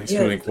 Yeah, he's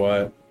feeling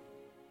quiet.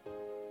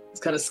 It's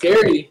kind of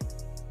scary.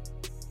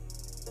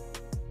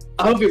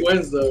 I hope he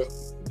wins though,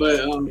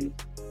 but I don't think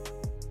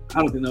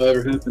that'll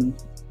ever happen.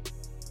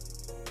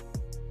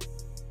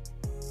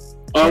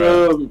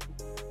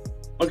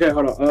 Okay,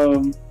 hold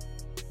on.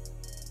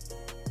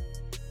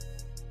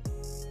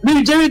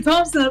 Dude, Jerry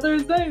Thompson, I thought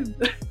his name.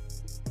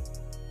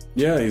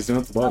 Yeah, he's down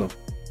at the bottom.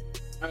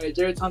 Alright,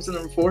 Jerry Thompson,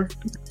 number 4.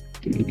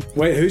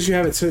 Wait, who'd you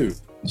have it to?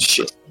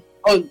 Shit.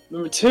 Oh,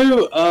 number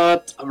 2,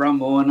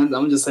 Ramon.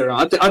 I'm just saying,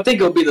 I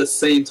think it'll be the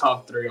same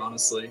top 3,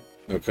 honestly.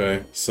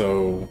 Okay,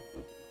 so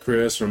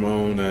Chris,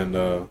 Ramon,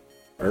 and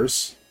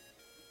Urs.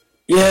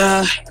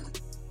 Yeah.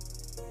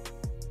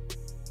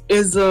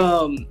 Is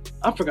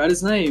I forgot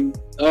his name.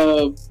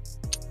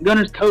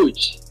 Gunner's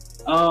coach.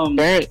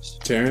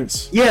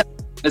 Terrence. Yeah.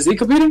 Is he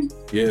competing?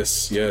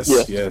 Yes.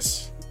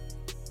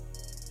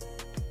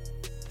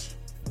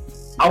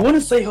 I want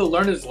to say he'll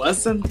learn his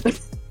lesson.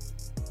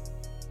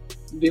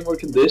 Be more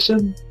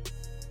conditioned.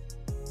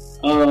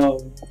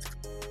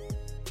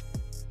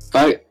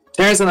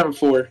 Terrence at number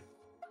 4.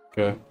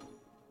 Okay.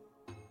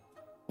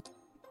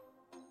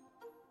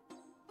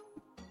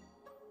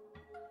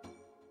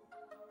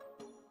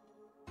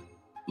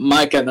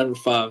 Mike at number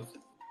 5.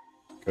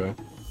 Okay.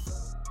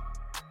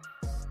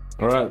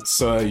 All right,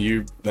 so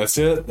that's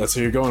it. That's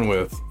who you're going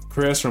with.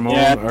 Chris, Ramon,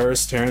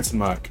 Urs, Terrence, and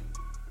Mike.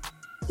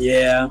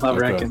 Yeah, I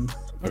reckon.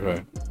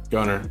 Okay.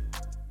 Gunner.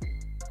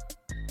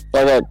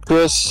 I got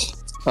Chris.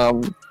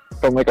 Gonna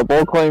make a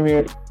bold claim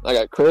here. I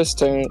got Chris,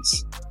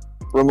 Terrence,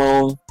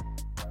 Ramon,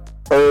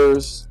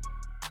 Urs,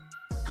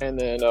 and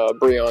then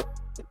Breon.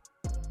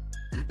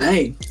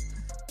 Hey.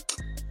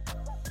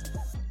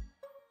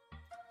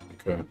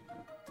 Okay.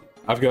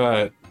 I've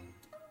got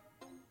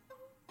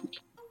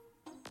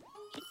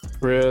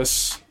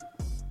Chris.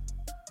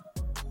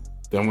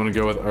 Then I'm gonna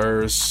go with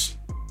Urs.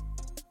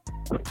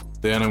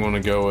 Then I'm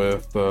gonna go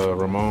with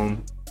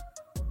Ramon.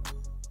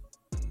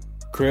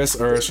 Chris,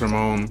 Urs,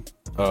 Ramon,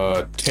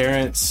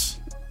 Terrence,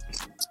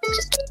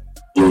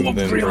 and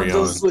then Breon.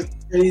 Those look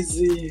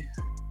crazy.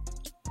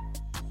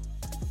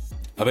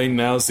 I think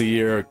now's the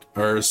year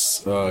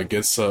Urs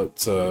gets up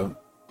to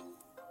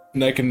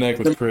neck and neck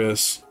with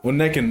Chris. Well,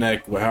 neck and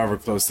neck, however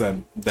close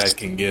that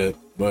can get.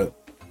 But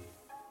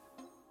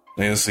I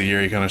think this is the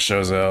year he kind of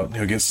shows out.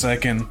 He'll get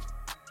second.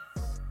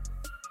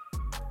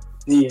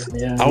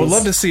 Yeah. I would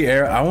love to see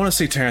I want to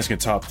see Terrence get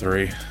top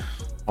 3.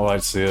 I'd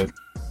like to see it.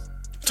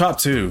 Top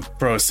 2,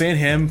 bro. Seeing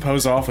him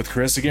pose off with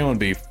Chris again would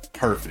be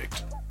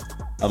perfect.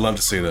 I'd love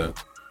to see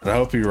that. But I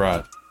hope you're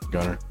right,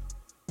 Gunner.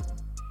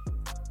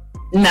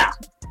 Nah.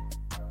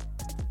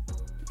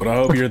 But I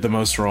hope you're the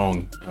most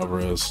wrong,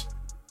 Alvarez.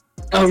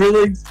 Oh,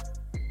 really?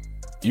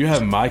 You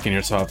have Mike in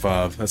your top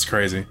 5. That's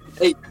crazy.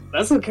 Hey,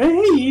 that's okay.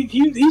 Hey,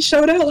 he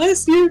showed out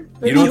last year.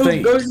 You don't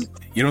think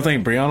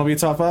Breon will be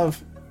top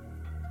 5?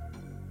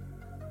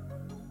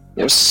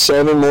 You have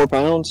 7 more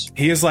pounds.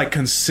 He is like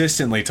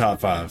consistently top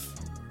 5.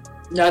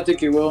 Yeah, I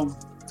think it will.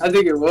 But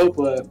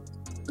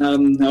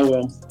oh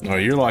well. Oh,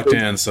 you're locked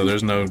in, so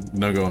there's no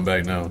going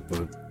back now.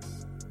 But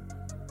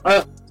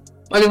I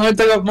can only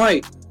take off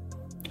Mike.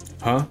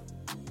 huh?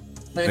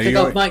 I can take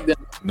off Mike then.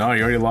 No,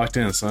 you're already locked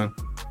in, son.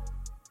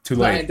 Too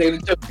late.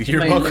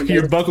 You're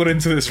You're buckled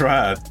into this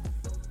ride.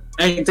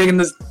 I ain't taking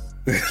this.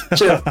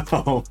 Chill.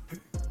 Oh.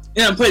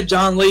 Yeah, put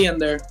John Lee in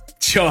there.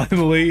 John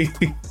Lee.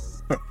 I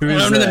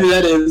don't know who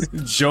that is.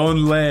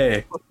 John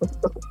Lee.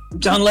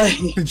 John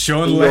Lee.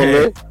 John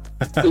Lee.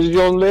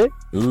 John Lee.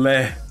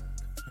 Lee.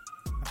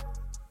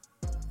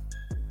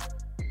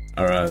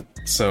 All right.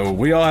 So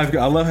we all have.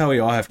 I love how we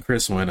all have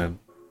Chris winning.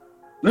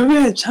 Maybe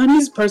a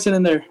Chinese person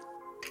in there.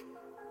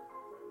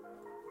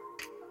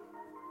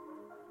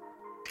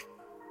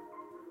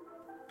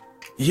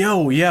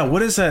 Yo, yeah.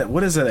 What is that?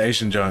 What is that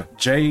Asian John?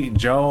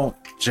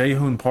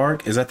 Jae-hoon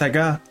Park? Is that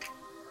guy?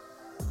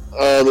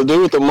 The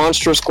dude with the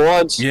monster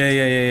squads.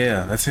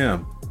 Yeah. That's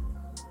him.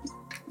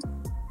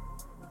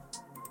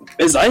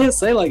 Is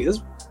ISA like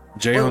this?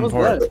 Jae-hoon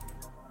Park. That?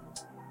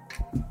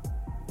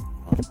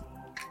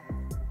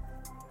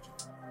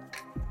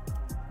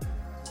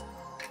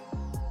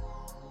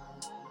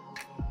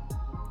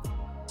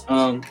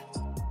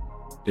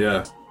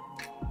 Yeah.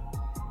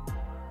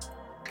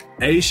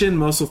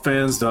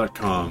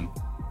 AsianMuscleFans.com.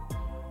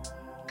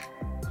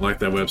 I like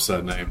that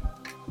website name.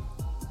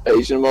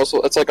 Asian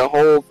muscle. It's like a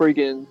whole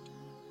freaking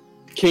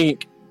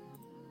kink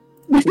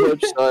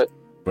website.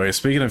 Wait,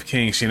 speaking of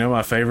kinks, you know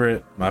my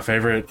favorite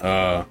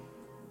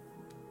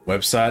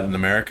website in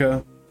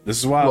America? This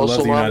is why I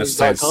love the United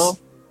States.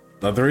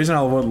 The reason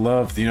I would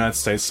love the United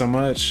States so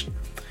much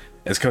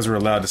is because we're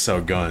allowed to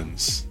sell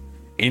guns.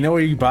 You know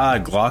where you buy a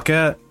Glock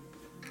at?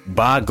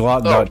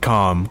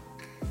 Buyglock.com.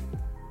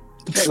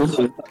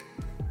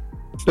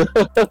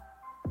 Thought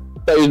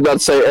you was about to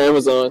say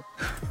Amazon.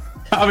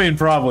 I mean,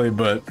 probably,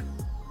 but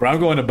I'm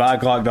going to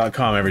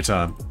buyglock.com every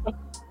time.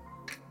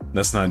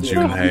 That's not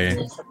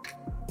Jubilee.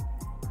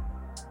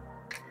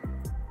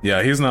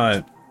 Yeah, he's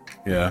not.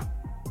 Yeah,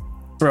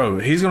 bro,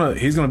 he's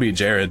gonna beat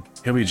Jared.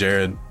 He'll be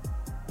Jared.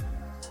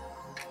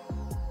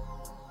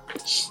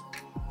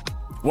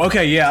 Well,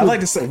 okay, yeah, I'd like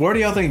to say, where do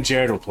y'all think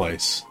Jared will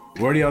place?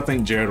 Where do y'all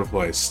think Jared will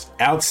place?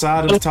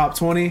 Outside of the top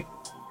 20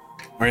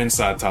 or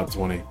inside top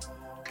 20?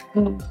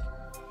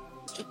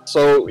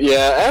 So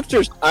yeah,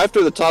 after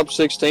the top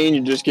 16,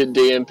 you just get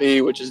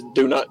DMP, which is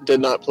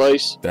did not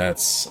place.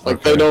 That's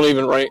like okay. they don't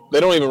even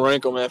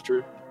rank them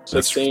after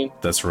 16.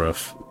 That's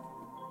rough.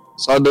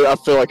 So I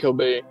feel like he'll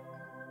be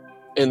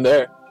in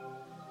there.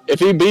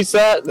 If he beats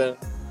that, then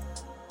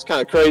it's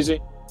kind of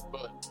crazy.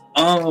 But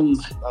I don't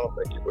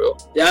think he will.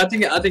 Yeah,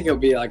 I think he'll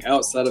be like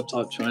outside of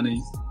top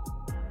 20.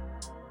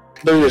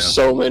 There's just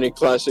so many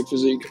classic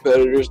physique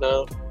competitors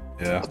now.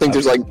 Yeah, I think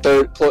there's like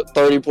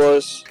 30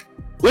 plus.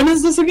 When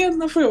is this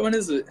again? I forget. When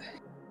is it?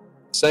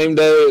 Same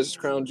day as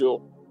Crown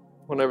Jewel,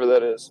 whenever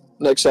that is.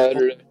 Next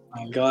Saturday.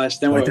 Oh my gosh!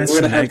 Then Wait, we're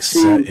gonna have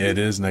it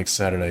is next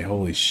Saturday.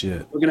 Holy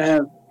shit! We're gonna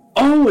have.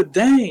 Oh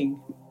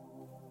dang!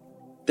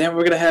 Then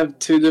we're gonna have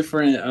 2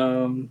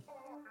 different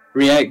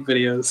React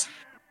videos.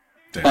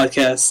 Damn.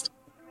 Podcast.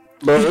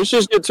 Bro, let's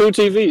just get 2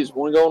 TVs.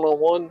 One going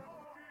on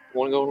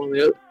one going on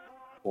the other.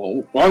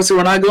 Well, obviously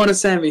we're not going to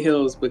Sammy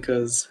Hills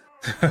because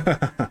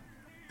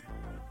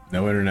no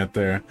internet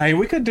there. Hey,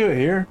 we could do it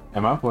here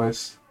at my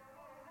place.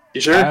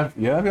 You sure? I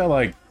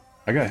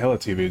got hella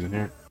TVs in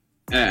here.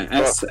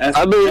 It's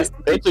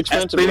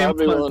expensive, but I'd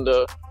be willing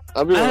to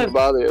buy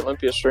the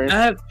Olympia stream.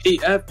 I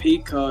have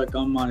Peacock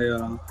on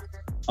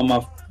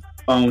my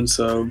phone,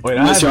 so wait,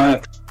 I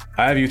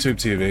have YouTube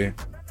TV.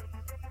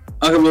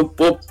 Okay,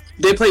 well,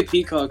 they play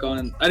Peacock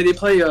on. They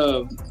play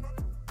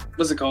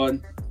what's it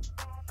called?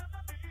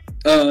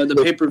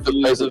 The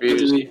pay-per-views of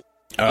Jubilee.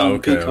 Oh,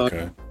 okay, Peacock.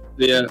 okay.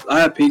 Yeah, I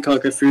have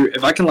Peacock.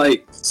 If I can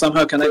like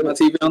somehow connect my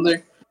TV on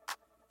there.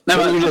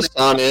 Couldn't you just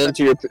sign in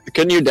to your?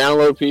 Couldn't you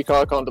download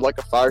Peacock onto like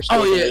a Fire Stick?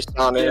 Oh yeah, and just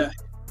sign in?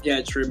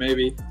 Yeah, true.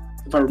 Maybe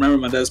if I remember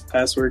my dad's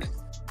password.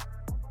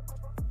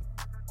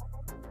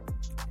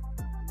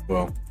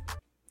 Well,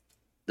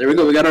 there we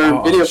go. We got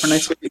our video for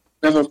next week. We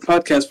have a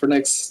podcast for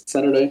next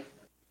Saturday.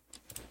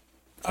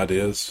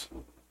 Ideas.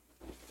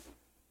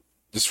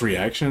 Just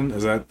reaction?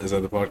 Is that the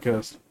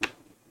podcast?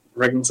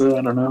 Reckon so.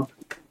 I don't know.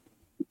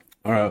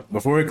 All right.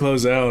 Before we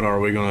close out,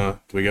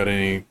 do we got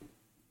any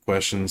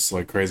questions,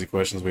 like crazy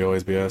questions we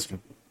always be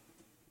asking?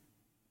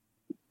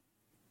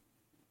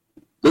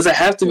 Does it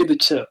have to be the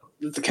chip?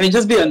 Can it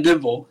just be a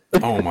nibble?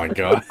 Oh my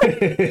god!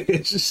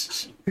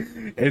 it's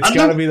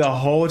got to be the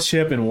whole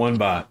chip in one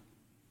bite.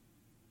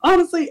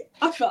 Honestly,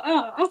 I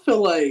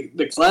feel like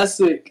the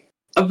classic.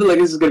 I feel like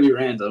this is gonna be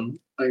random.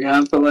 Like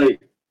I feel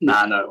like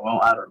no. Well,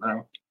 I don't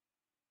know.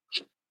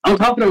 I'm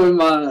confident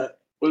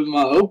with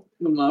my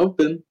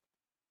open.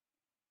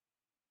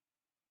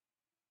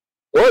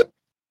 What?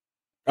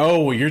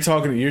 Oh, you're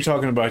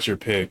talking about your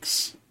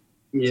picks.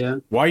 Yeah.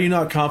 Why are you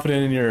not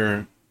confident in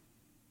your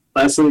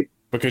classic?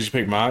 Because you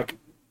picked Mike.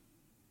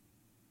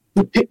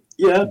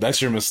 Yeah.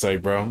 That's your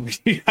mistake, bro.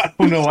 I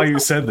don't know why you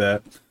said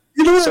that.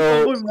 You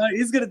know what?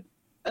 He's gonna.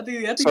 I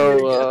think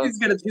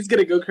he's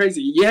gonna go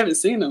crazy. You haven't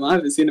seen him. I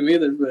haven't seen him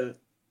either, but it's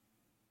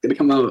gonna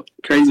come out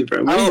crazy,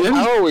 bro.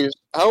 How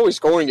are we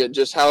scoring it?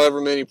 Just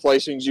however many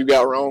placings you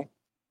got wrong.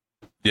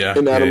 Yeah.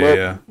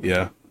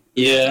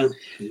 Yeah.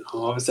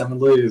 Oh, obviously I'm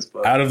gonna lose.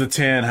 But out of the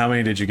 10, how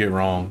many did you get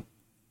wrong?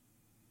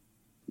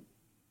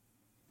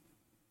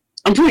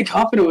 I'm pretty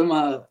confident with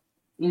my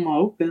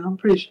open. I'm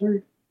pretty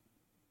sure.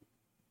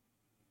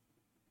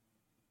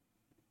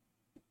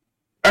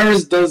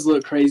 Ernest does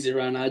look crazy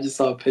right now. I just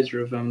saw a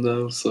picture of him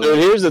though. So Dude,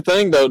 here's the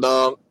thing though,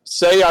 Dom.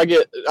 Say I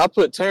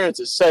put Terrence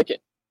at second.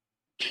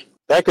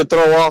 That could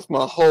throw off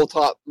my whole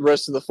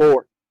rest of the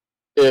 4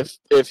 if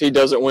he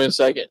doesn't win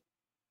second.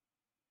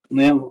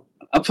 Yeah,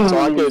 I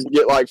could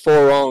get like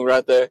 4 wrong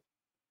right there.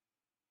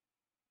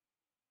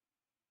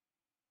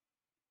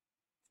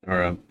 All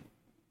right.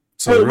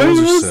 So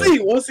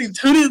we'll see.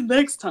 Tune in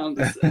next time.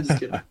 I'm just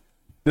kidding.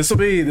 This will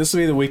be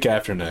the week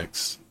after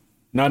next.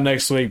 Not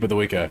next week, but the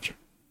week after.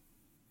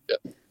 Yep.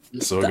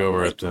 So we'll go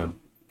over it then.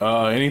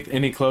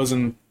 Any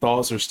closing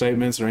thoughts or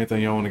statements or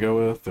anything y'all want to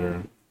go with,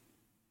 or?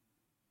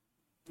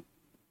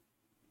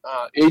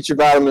 Eat your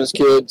vitamins,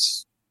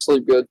 kids.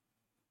 Sleep good.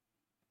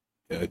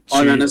 Yeah,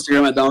 on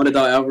Instagram at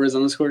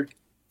Dominic.Alvarez_.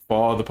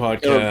 Follow the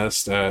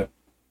podcast at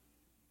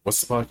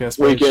what's the podcast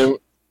page?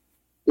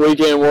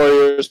 Weekend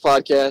Warriors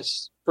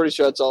Podcast. Pretty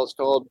sure that's all it's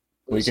called.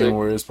 Weekend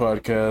Warriors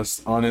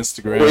Podcast on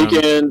Instagram.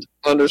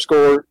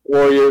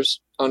 Weekend_Warriors_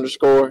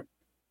 podcast.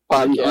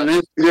 On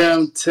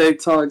Instagram,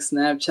 TikTok,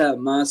 Snapchat,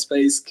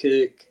 MySpace,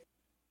 Kick.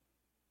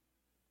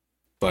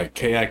 Like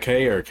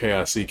KIK or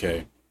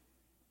KICK?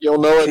 You'll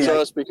know it's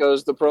us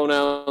because the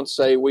pronouns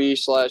say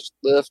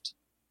we/lift.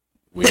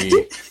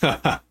 We.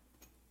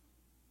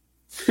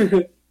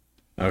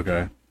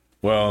 Okay.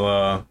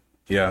 Well,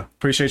 yeah,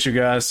 appreciate you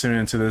guys tuning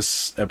into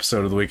this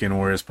episode of the Weekend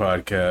Warriors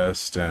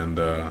podcast,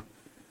 and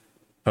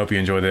hope you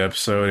enjoyed the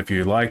episode. If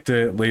you liked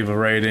it, leave a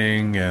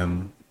rating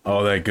and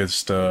all that good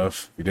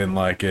stuff. If you didn't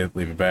like it,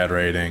 leave a bad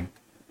rating.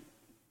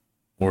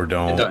 Or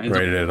don't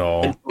rate it at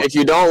all. If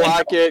you don't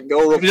like it,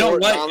 go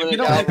report Dominic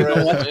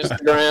Alvarez on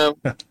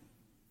Instagram.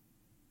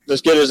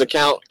 Just get his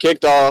account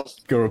kicked off.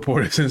 Go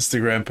report his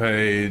Instagram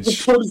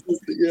page.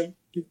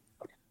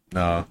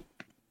 No.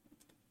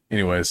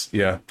 Anyways,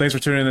 yeah. Thanks for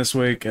tuning in this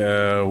week.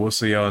 We'll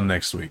see y'all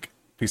next week.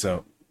 Peace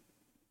out.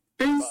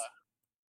 Peace.